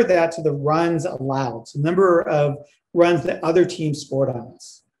compare that to the runs allowed, so the number of runs that other teams scored on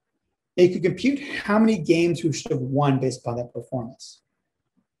us. And you could compute how many games we should have won based upon that performance.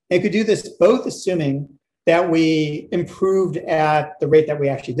 And you could do this both assuming that we improved at the rate that we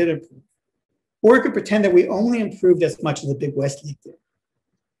actually did improve, or you could pretend that we only improved as much as the Big West League did.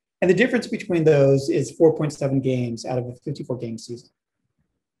 And the difference between those is 4.7 games out of a 54-game season.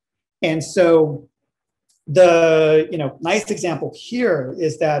 And so the nice example here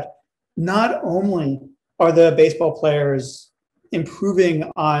is that not only are the baseball players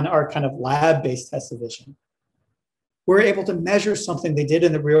improving on our kind of lab-based test of vision, we're able to measure something they did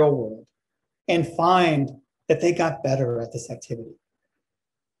in the real world and find that they got better at this activity.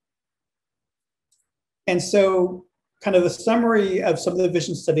 And so kind of the summary of some of the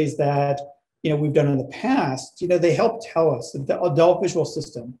vision studies that we've done in the past, they help tell us that the adult visual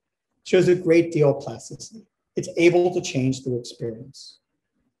system shows a great deal of plasticity. It's able to change through experience.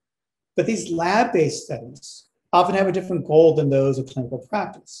 But these lab-based studies often have a different goal than those of clinical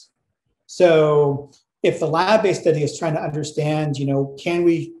practice. So if the lab-based study is trying to understand, can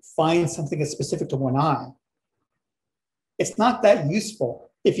we find something that's specific to one eye, it's not that useful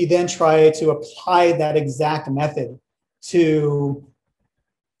if you then try to apply that exact method to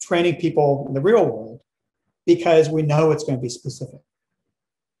training people in the real world, because we know it's going to be specific.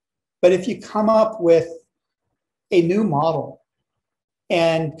 But if you come up with a new model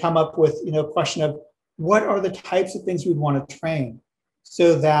and come up with a question of what are the types of things we'd want to train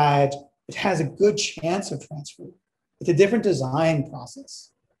so that it has a good chance of transfer, it's a different design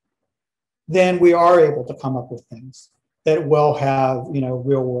process, then we are able to come up with things that will have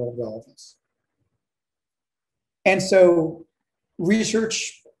real world relevance. And so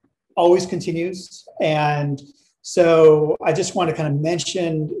research always continues. And so I just want to kind of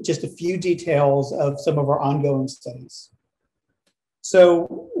mention just a few details of some of our ongoing studies.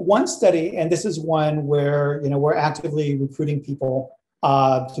 So one study, and this is one where we're actively recruiting people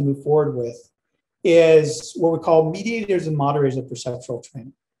to move forward with, is what we call mediators and moderators of perceptual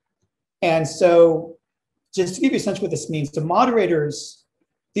training. And so just to give you a sense of what this means, the moderators,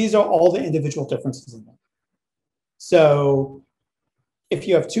 these are all the individual differences in them. So if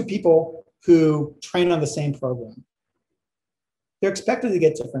you have two people who train on the same program, they're expected to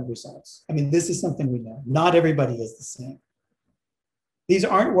get different results. I mean, this is something we know. Not everybody is the same. These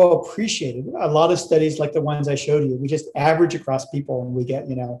aren't well appreciated. A lot of studies like the ones I showed you, we just average across people and we get,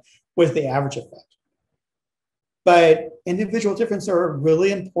 what's the average effect? But individual differences are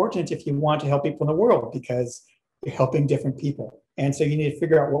really important if you want to help people in the world, because you're helping different people. And so you need to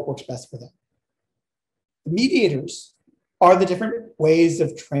figure out what works best for them. The mediators are the different ways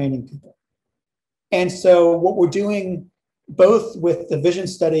of training people. And so what we're doing both with the vision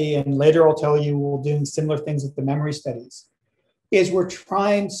study, and later I'll tell you we're doing similar things with the memory studies, is we're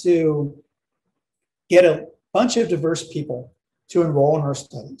trying to get a bunch of diverse people to enroll in our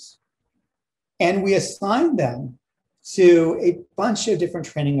studies. And we assign them to a bunch of different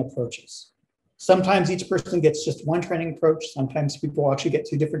training approaches. Sometimes each person gets just one training approach. Sometimes people actually get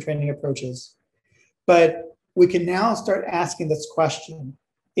two different training approaches. But we can now start asking this question,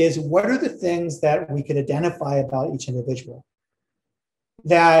 is what are the things that we could identify about each individual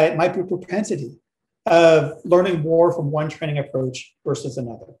that might be a propensity of learning more from one training approach versus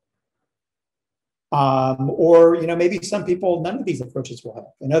another? Or maybe some people, none of these approaches will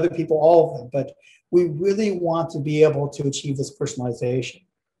help, and other people, all of them. But we really want to be able to achieve this personalization.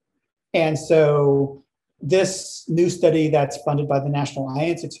 And so this new study that's funded by the National Eye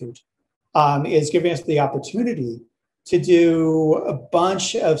Institute is giving us the opportunity to do a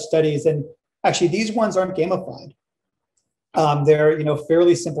bunch of studies. And actually, these ones aren't gamified. They're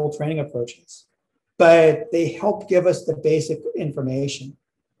fairly simple training approaches, but they help give us the basic information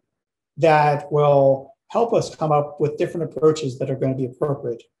that will help us come up with different approaches that are going to be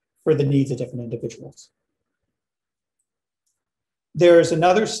appropriate for the needs of different individuals. There's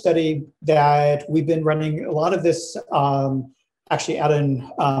another study that we've been running, a lot of this actually out in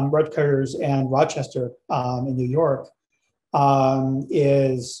Rutgers and Rochester in New York,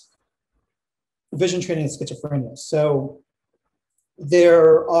 is vision training and schizophrenia. So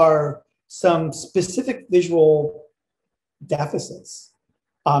there are some specific visual deficits,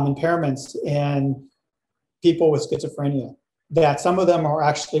 impairments in people with schizophrenia, that some of them are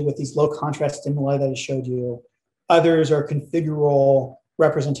actually with these low contrast stimuli that I showed you. Others are configural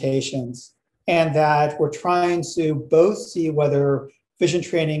representations. and that we're trying to both see whether vision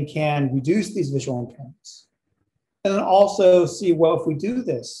training can reduce these visual impairments, and then also see, well, if we do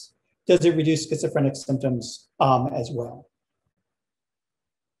this, does it reduce schizophrenic symptoms as well?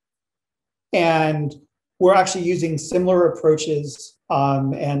 And we're actually using similar approaches,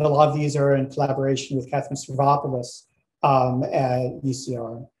 and a lot of these are in collaboration with Catherine Stavropoulos at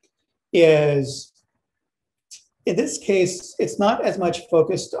UCR, is in this case, it's not as much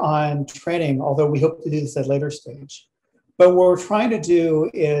focused on training, although we hope to do this at a later stage. But what we're trying to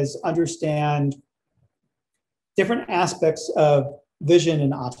do is understand different aspects of vision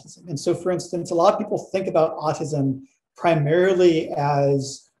and autism. And so, for instance, a lot of people think about autism primarily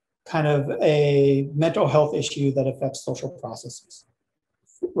as kind of a mental health issue that affects social processes,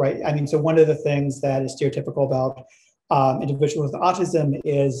 right? I mean, so one of the things that is stereotypical about individuals with autism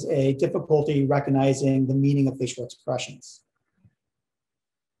is a difficulty recognizing the meaning of facial expressions.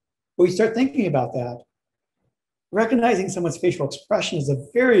 When we start thinking about that, recognizing someone's facial expression is a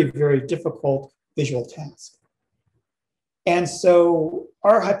very, very difficult visual task. And so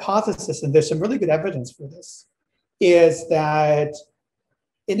our hypothesis, and there's some really good evidence for this, is that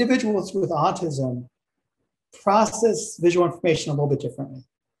individuals with autism process visual information a little bit differently.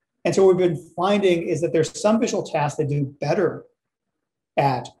 And so what we've been finding is that there's some visual tasks they do better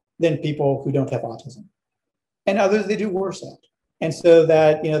at than people who don't have autism, and others they do worse at. And so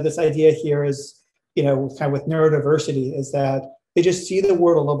that, this idea here is, kind of with neurodiversity, is that they just see the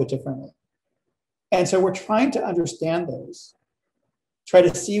world a little bit differently. And so we're trying to understand those, try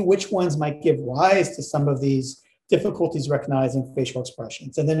to see which ones might give rise to some of these difficulties recognizing facial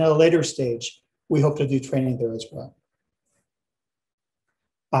expressions. And then at a later stage, we hope to do training there as well.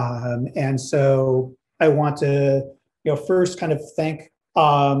 And so I want to, first kind of thank a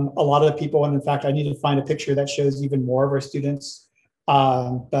lot of the people. And in fact, I need to find a picture that shows even more of our students.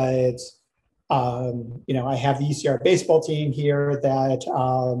 But I have the UCR baseball team here that,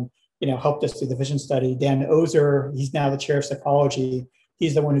 helped us through the vision study. Dan Ozer, he's now the chair of psychology.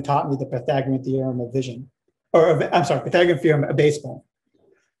 He's the one who taught me the Pythagorean theorem of vision, Pythagorean theorem of baseball.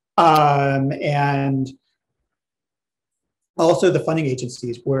 And also the funding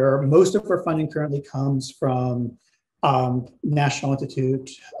agencies, where most of our funding currently comes from National Institute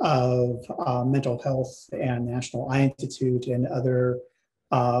of Mental Health and National Eye Institute and other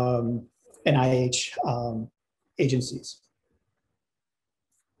NIH agencies.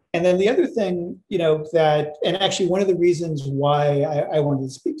 And then the other thing, that, and actually one of the reasons why I wanted to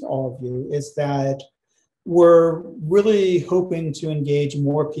speak to all of you is that we're really hoping to engage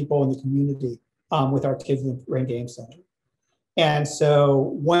more people in the community with our Kids in the Brain Game Center. And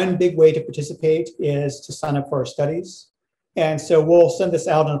so one big way to participate is to sign up for our studies. And so we'll send this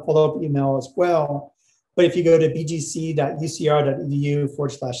out in a follow-up email as well. But if you go to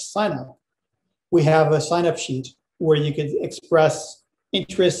bgc.ucr.edu/signup, we have a sign-up sheet where you could express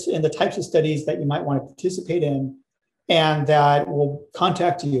interest in the types of studies that you might want to participate in, and that will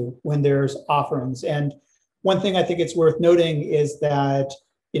contact you when there's offerings. And one thing I think it's worth noting is that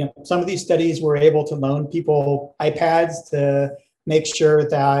some of these studies we're able to loan people iPads to make sure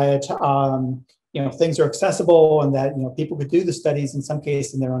that things are accessible and that people could do the studies in some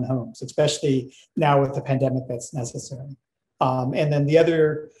cases in their own homes, especially now with the pandemic that's necessary. And then the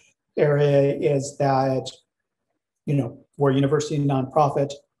other area is that we're a university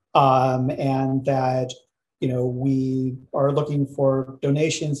nonprofit, and that we are looking for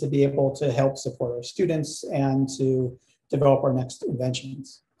donations to be able to help support our students and to develop our next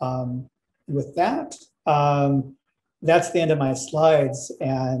inventions. With that, that's the end of my slides,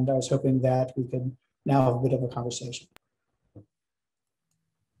 and I was hoping that we could now have a bit of a conversation.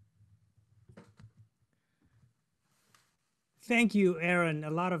 Thank you, Aaron.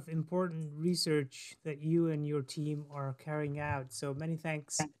 A lot of important research that you and your team are carrying out. So many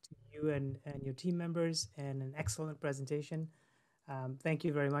thanks to you and your team members, and an excellent presentation. Thank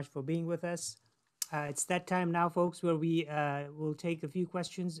you very much for being with us. It's that time now, folks, where we will take a few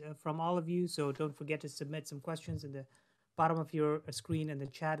questions from all of you. So don't forget to submit some questions in the bottom of your screen in the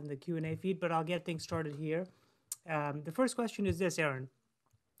chat and the Q&A feed, but I'll get things started here. The first question is this, Aaron.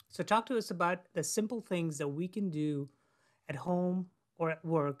 So talk to us about the simple things that we can do at home or at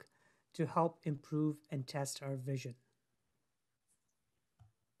work to help improve and test our vision.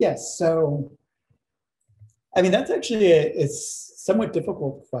 Yes, so, I mean, that's actually a somewhat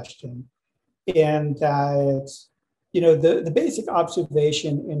difficult question. And that, the basic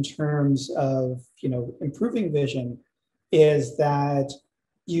observation in terms of, improving vision is that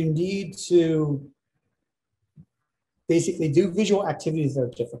you need to basically do visual activities that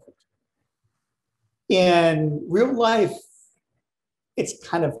are difficult. In real life, it's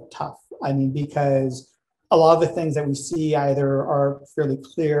kind of tough. I mean, because a lot of the things that we see either are fairly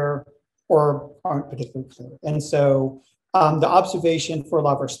clear or aren't particularly clear. And so the observation for a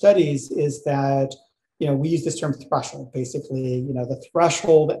lot of our studies is that, we use this term threshold, basically, the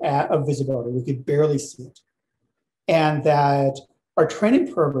threshold of visibility, we could barely see it. And that our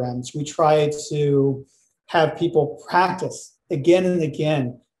training programs, we try to have people practice again and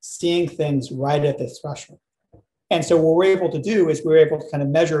again, seeing things right at this threshold. And so what we're able to do is we're able to kind of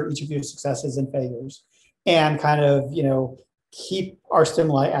measure each of your successes and failures and kind of, keep our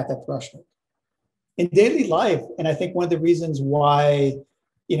stimuli at that threshold. In daily life, and I think one of the reasons why,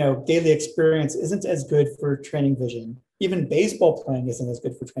 daily experience isn't as good for training vision, even baseball playing isn't as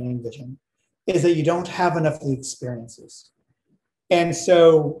good for training vision, is that you don't have enough of the experiences. And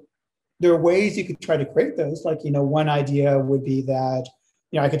so there are ways you could try to create those. Like, one idea would be that,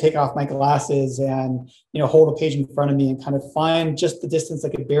 I could take off my glasses and, hold a page in front of me and kind of find just the distance I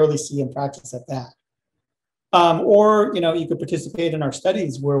could barely see and practice at that. Or, you could participate in our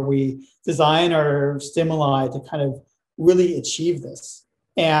studies where we design our stimuli to kind of really achieve this.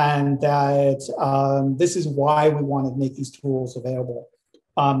 And that this is why we want to make these tools available.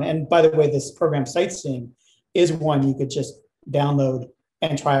 And by the way, this program Seitz is one you could just download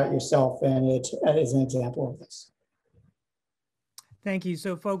and try out yourself. And it is an example of this. Thank you.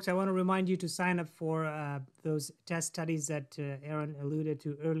 So, folks, I want to remind you to sign up for those test studies that Aaron alluded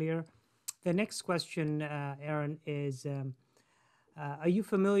to earlier. The next question, Aaron, is are you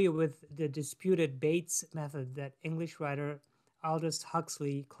familiar with the disputed Bates method that English writer Aldous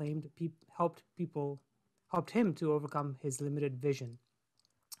Huxley claimed helped him to overcome his limited vision?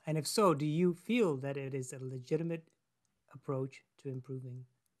 And if so, do you feel that it is a legitimate approach to improving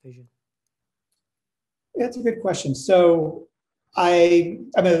vision? That's a good question. So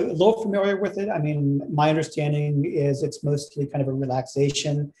I'm a little familiar with it. I mean, my understanding is it's mostly kind of a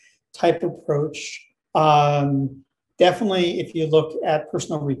relaxation type approach. Definitely, if you look at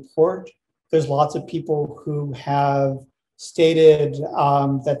personal report, there's lots of people who have stated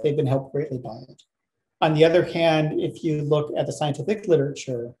that they've been helped greatly by it. On the other hand, if you look at the scientific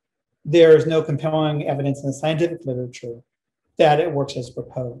literature, there's no compelling evidence in the scientific literature that it works as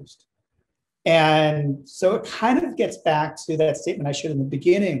proposed. And so it kind of gets back to that statement I shared in the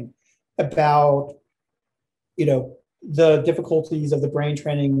beginning about, the difficulties of the brain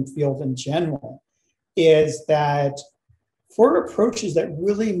training field in general, is that for approaches that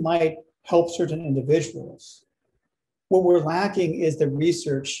really might help certain individuals, what we're lacking is the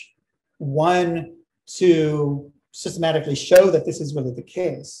research, one, to systematically show that this is really the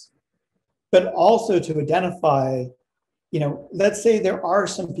case, but also to identify, let's say there are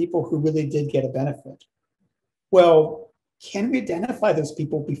some people who really did get a benefit. Well, can we identify those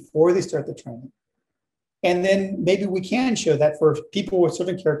people before they start the training? And then maybe we can show that for people with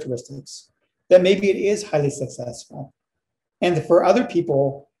certain characteristics, that maybe it is highly successful. And for other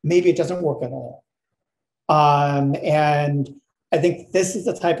people, maybe it doesn't work at all. And I think this is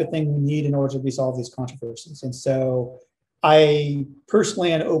the type of thing we need in order to resolve these controversies. And so I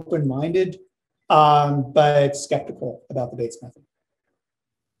personally am open-minded, but skeptical about the Bates method.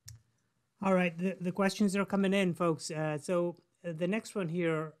 All right, the questions are coming in, folks. So the next one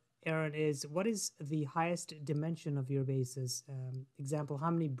here, Aaron, is what is the highest dimension of your basis? Example, how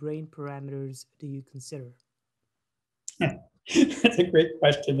many brain parameters do you consider? That's a great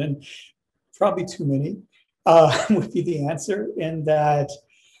question, and probably too many would be the answer, in that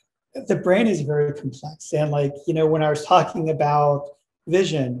the brain is very complex. And when I was talking about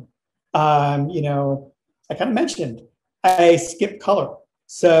vision, I kind of mentioned I skipped color.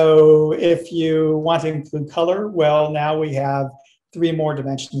 So if you want to include color, well, now we have 3 more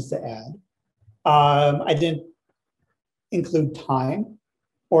dimensions to add. I didn't include time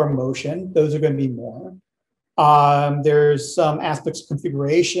or motion. Those are going to be more. There's some aspects of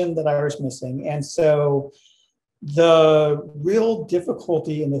configuration that I was missing. And so the real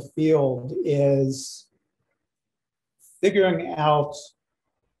difficulty in the field is figuring out,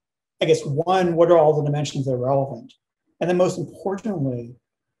 I guess, one, what are all the dimensions that are relevant? And then most importantly,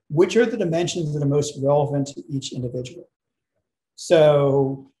 which are the dimensions that are most relevant to each individual?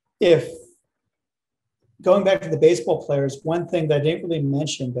 So if going back to the baseball players, one thing that I didn't really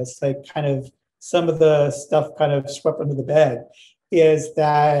mention, but it's like kind of some of the stuff kind of swept under the bed, is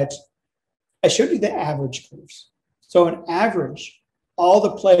that I showed you the average curves. So on average, all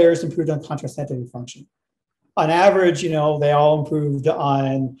the players improved on contrast sensitivity function. On average, they all improved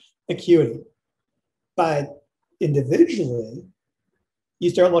on acuity. But individually, you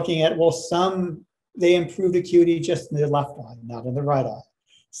start looking at, well, some, they improved acuity just in the left eye, not in the right eye.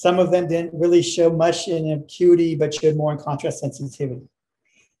 Some of them didn't really show much in acuity, but showed more in contrast sensitivity.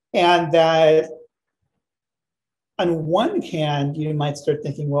 And that on one hand, you might start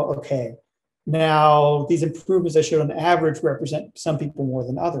thinking, well, okay, now these improvements I showed on average represent some people more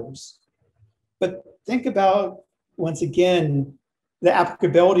than others. But think about, once again, the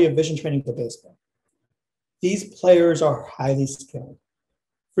applicability of vision training to baseball. These players are highly skilled.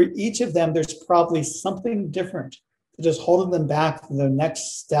 For each of them, there's probably something different that is holding them back from the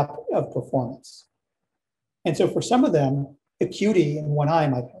next step of performance. And so for some of them, acuity in one eye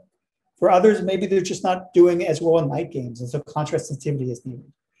might help. For others, maybe they're just not doing as well in night games, and so contrast sensitivity is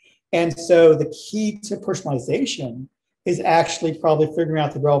needed. And so the key to personalization is actually probably figuring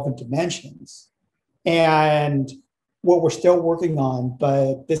out the relevant dimensions. And what we're still working on,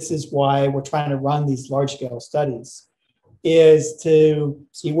 but this is why we're trying to run these large-scale studies, is to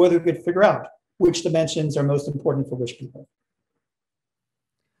see whether we could figure out which dimensions are most important for which people.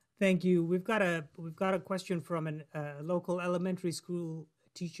 Thank you. We've got a question from a local elementary school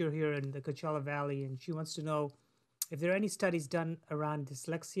teacher here in the Coachella Valley, and she wants to know if there are any studies done around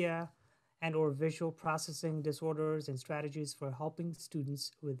dyslexia and or visual processing disorders and strategies for helping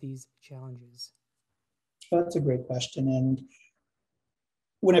students with these challenges. Well, that's a great question. And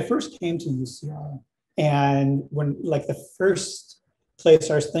when I first came to UCR, and when like the first place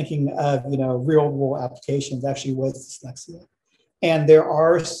I was thinking of, real world applications actually was dyslexia. And there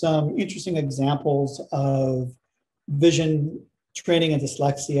are some interesting examples of vision training and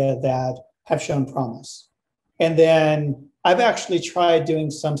dyslexia that have shown promise. And then I've actually tried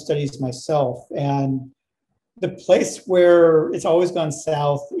doing some studies myself. And the place where it's always gone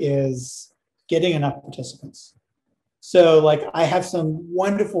south is getting enough participants. So like I have some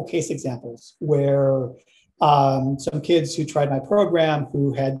wonderful case examples where some kids who tried my program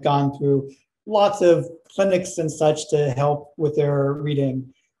who had gone through lots of clinics and such to help with their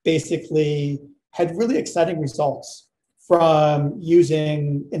reading basically had really exciting results from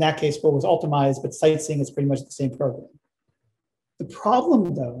using, in that case, what was optimized, but sightseeing is pretty much the same program. The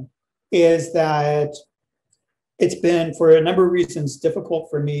problem, though, is that it's been, for a number of reasons, difficult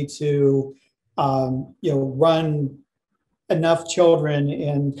for me to run enough children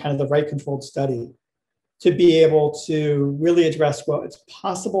in kind of the right controlled study to be able to really address what it's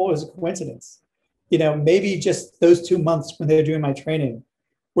possible is a coincidence. Maybe just those 2 months when they're doing my training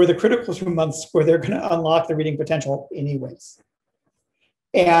were the critical 2 months where they're going to unlock the reading potential anyways.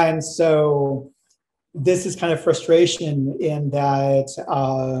 And so this is kind of frustration in that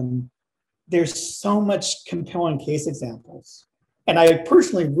there's so much compelling case examples. And I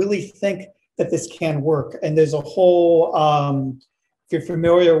personally really think that this can work. And there's a whole, if you're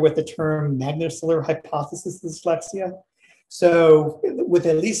familiar with the term magnocellular hypothesis of dyslexia. So with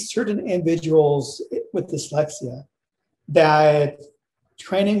at least certain individuals with dyslexia, that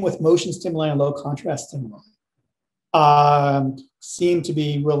training with motion stimuli and low contrast stimuli seem to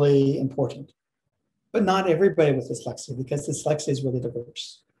be really important. But not everybody with dyslexia, because dyslexia is really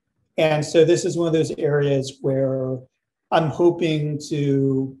diverse. And so this is one of those areas where I'm hoping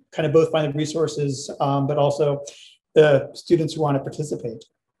to kind of both find the resources, but also the students who want to participate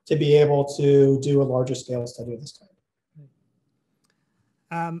to be able to do a larger scale study of this type.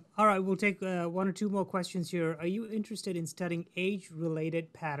 All right, we'll take one or two more questions here. Are you interested in studying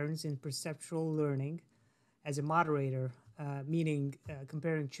age-related patterns in perceptual learning as a moderator, meaning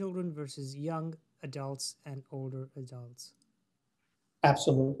comparing children versus young adults and older adults?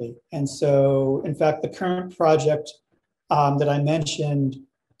 Absolutely. And so, in fact, the current project that I mentioned,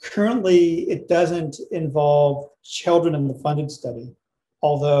 currently it doesn't involve children in the funded study,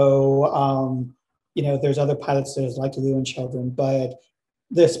 although there's other pilot studies I'd like to do in children, but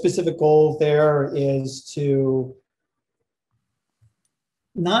the specific goal there is to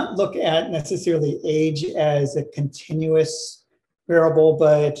not look at necessarily age as a continuous variable,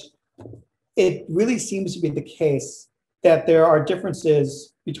 but it really seems to be the case that there are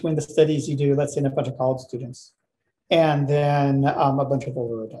differences between the studies you do, let's say in a bunch of college students, and then a bunch of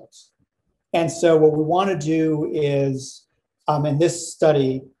older adults. And so what we want to do is, in this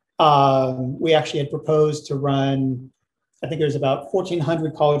study, we actually had proposed to run, I think there's about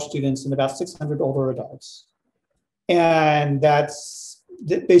 1,400 college students and about 600 older adults. And that's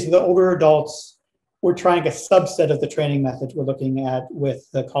basically the older adults, we're trying a subset of the training methods we're looking at with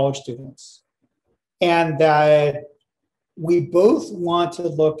the college students. And that we both want to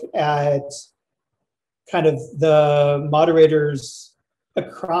look at kind of the moderators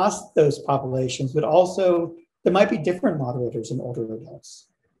across those populations, but also there might be different moderators in older adults.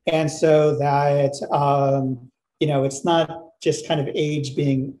 And so that, it's not just kind of age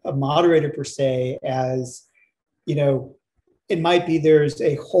being a moderator per se, as, it might be there's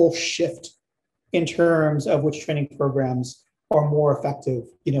a whole shift in terms of which training programs are more effective,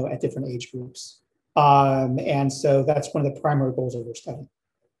 at different age groups. And so that's one of the primary goals of our study.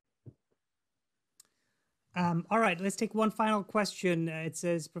 All right, let's take one final question. It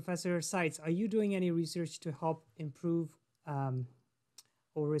says, Professor Seitz, are you doing any research to help improve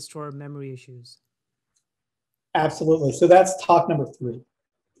or restore memory issues? Absolutely. So that's talk number 3.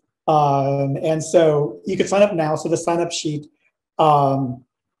 And so you can sign up now. So the sign up sheet,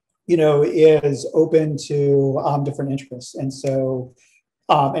 is open to different interests. And so,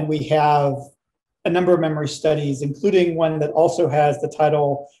 and we have a number of memory studies, including one that also has the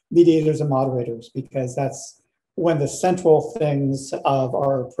title Mediators and Moderators, because that's one of the central things of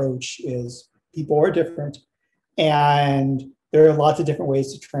our approach is people are different and there are lots of different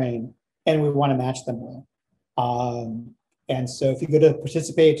ways to train and we want to match them well. And so if you go to the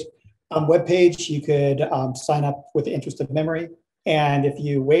participate webpage, you could sign up with the interest of memory. And if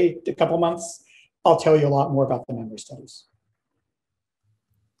you wait a couple months, I'll tell you a lot more about the memory studies.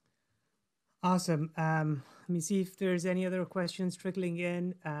 Awesome. Let me see if there's any other questions trickling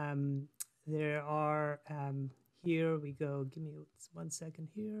in. There are, here we go. Give me 1 second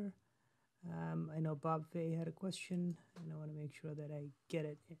here. I know Bob Fay had a question, and I want to make sure that I get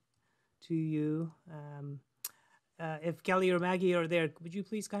it to you. If Kelly or Maggie are there, would you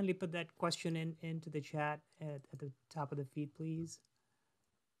please kindly put that question into the chat at the top of the feed, please?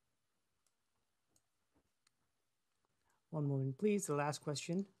 One moment, please. The last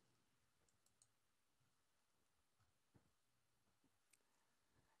question.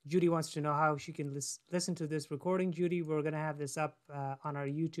 Judy wants to know how she can listen to this recording. Judy, we're going to have this up on our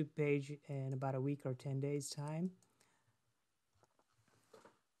YouTube page in about a week or 10 days' time.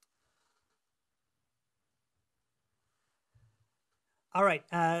 All right,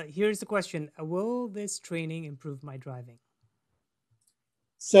 here's the question. Will this training improve my driving?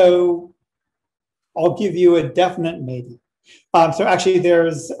 So I'll give you a definite maybe. So actually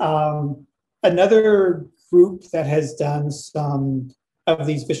there's another group that has done some of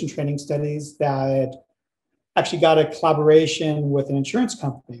these vision training studies that actually got a collaboration with an insurance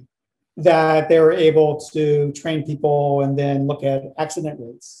company that they were able to train people and then look at accident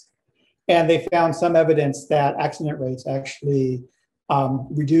rates. And they found some evidence that accident rates actually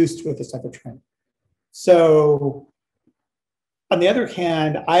reduced with this type of training. So on the other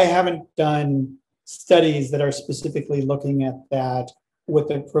hand, I haven't done studies that are specifically looking at that with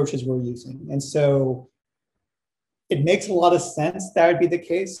the approaches we're using. And so it makes a lot of sense that would be the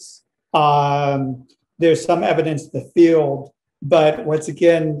case. There's some evidence in the field, but once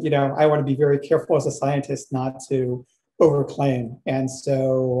again, I want to be very careful as a scientist not to overclaim. And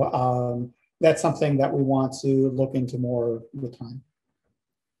so that's something that we want to look into more with time.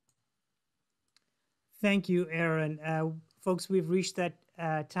 Thank you, Aaron. Folks, we've reached that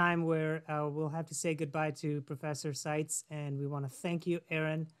time where we'll have to say goodbye to Professor Seitz, and we want to thank you,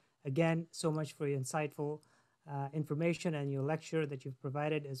 Aaron, again, so much for your insightful information and your lecture that you've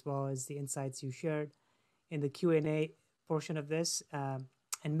provided, as well as the insights you shared in the Q&A portion of this. And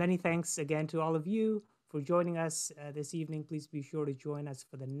many thanks again to all of you for joining us this evening. Please be sure to join us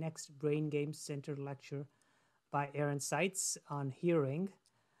for the next Brain Games Center lecture by Aaron Seitz on hearing,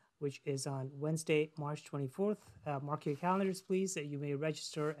 which is on Wednesday, March 24th. Mark your calendars, please. You may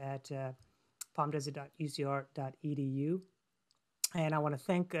register at palmdesert.ucr.edu. And I want to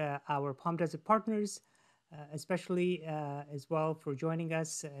thank our Palm Desert partners, especially as well, for joining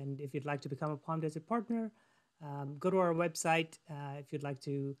us. And if you'd like to become a Palm Desert partner, go to our website. If you'd like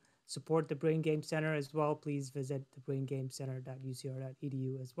to support the Brain Game Center as well, please visit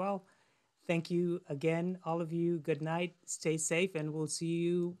thebraingamecenter.ucr.edu as well. Thank you again, all of you. Good night. Stay safe, and we'll see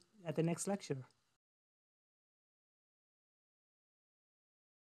you at the next lecture.